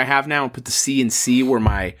arrangement that I have now and put the CNC where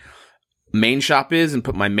my main shop is and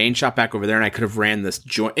put my main shop back over there, and I could have ran this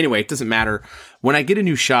joint. Anyway, it doesn't matter. When I get a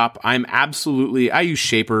new shop, I use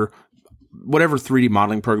Shaper, whatever 3D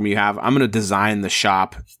modeling program you have. I'm going to design the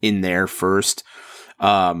shop in there first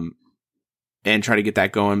and try to get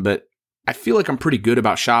that going. But I feel like I'm pretty good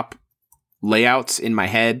about shop layouts in my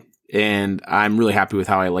head. And I'm really happy with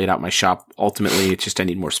how I laid out my shop. Ultimately, it's just I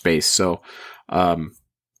need more space. So I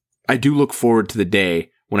do look forward to the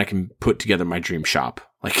day when I can put together my dream shop.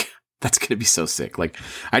 Like, that's going to be so sick. Like,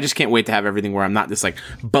 I just can't wait to have everything where I'm not just like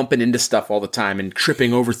bumping into stuff all the time and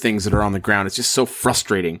tripping over things that are on the ground. It's just so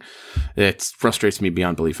frustrating. It frustrates me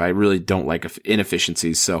beyond belief. I really don't like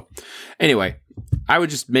inefficiencies. So anyway, I would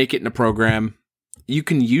just make it in a program. You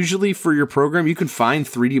can usually, for your program, you can find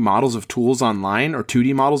 3D models of tools online or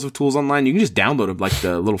 2D models of tools online. You can just download them, like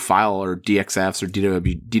the little file or DXFs or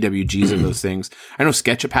DWGs of those things. I know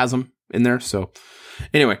SketchUp has them in there. So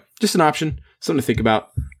anyway, just an option, something to think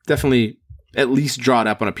about. Definitely at least draw it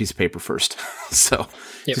up on a piece of paper first. So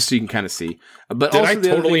just so you can kind of see. But did I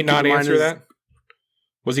totally not answer that?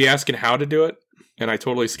 Was he asking how to do it? And I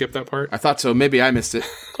totally skipped that part? I thought so. Maybe I missed it.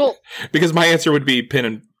 Cool. Because my answer would be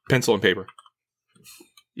pencil and paper.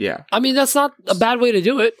 Yeah. I mean, that's not a bad way to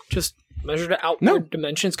do it. Just measure the outward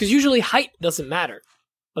dimensions, because usually height doesn't matter.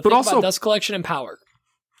 But think also about dust collection and power.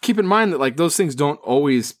 Keep in mind that like those things don't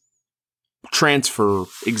always transfer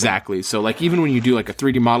exactly. So like even when you do like a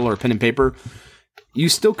 3D model or pen and paper, you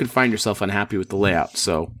still could find yourself unhappy with the layout.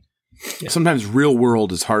 So sometimes real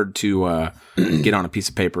world is hard to get on a piece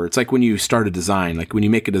of paper. It's like when you start a design, like when you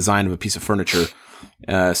make a design of a piece of furniture,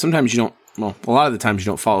 sometimes you don't. Well, a lot of the times you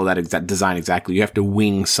don't follow that exact design exactly. You have to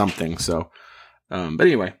wing something. So, but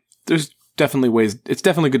anyway, there's definitely ways. It's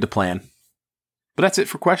definitely good to plan. But that's it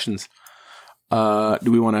for questions. Do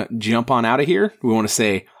we want to jump on out of here? Do we want to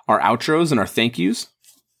say our outros and our thank yous?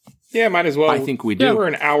 Yeah, might as well. I think we do. Yeah, we're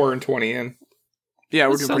an hour and 20 in. Yeah,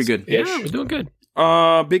 we're doing pretty good. Yeah, we're doing good.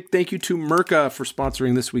 Big thank you to Merca for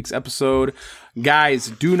sponsoring this week's episode. Guys,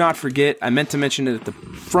 do not forget, I meant to mention it at the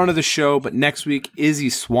front of the show, but next week, Izzy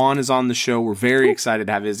Swan is on the show. We're very excited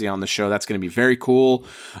to have Izzy on the show. That's going to be very cool.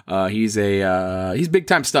 He's big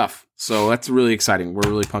time stuff. So that's really exciting. We're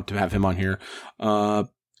really pumped to have him on here.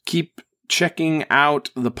 Keep checking out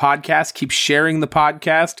the podcast. Keep sharing the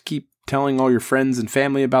podcast. Keep telling all your friends and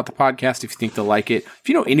family about the podcast if you think they'll like it. If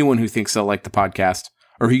you know anyone who thinks they'll like the podcast,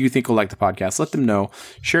 or who you think will like the podcast, let them know.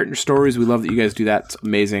 Share it in your stories. We love that you guys do that. It's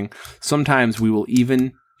amazing. Sometimes we will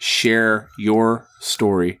even share your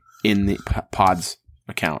story in the pod's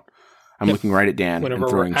account. I'm looking right at Dan and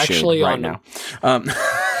throwing shade right now.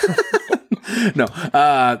 No.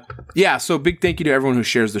 Yeah, so big thank you to everyone who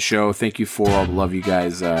shares the show. Thank you for all the love you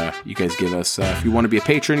guys give us. If you want to be a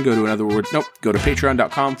patron, go to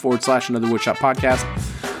patreon.com/anotherwoodshop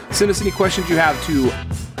podcast. Send us any questions you have to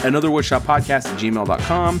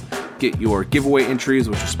anotherwoodshop@gmail.com. Get your giveaway entries,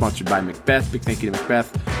 which are sponsored by Macbeth. Big thank you to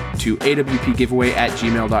Macbeth. To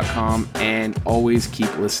awpgiveaway@gmail.com. And always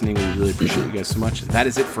keep listening. We really appreciate you guys so much. That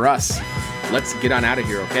is it for us. Let's get on out of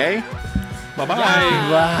here, okay? Bye-bye.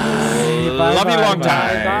 Bye. Love you long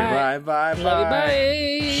time. Bye. Bye. Love you.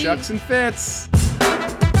 Bye. Shucks and fits.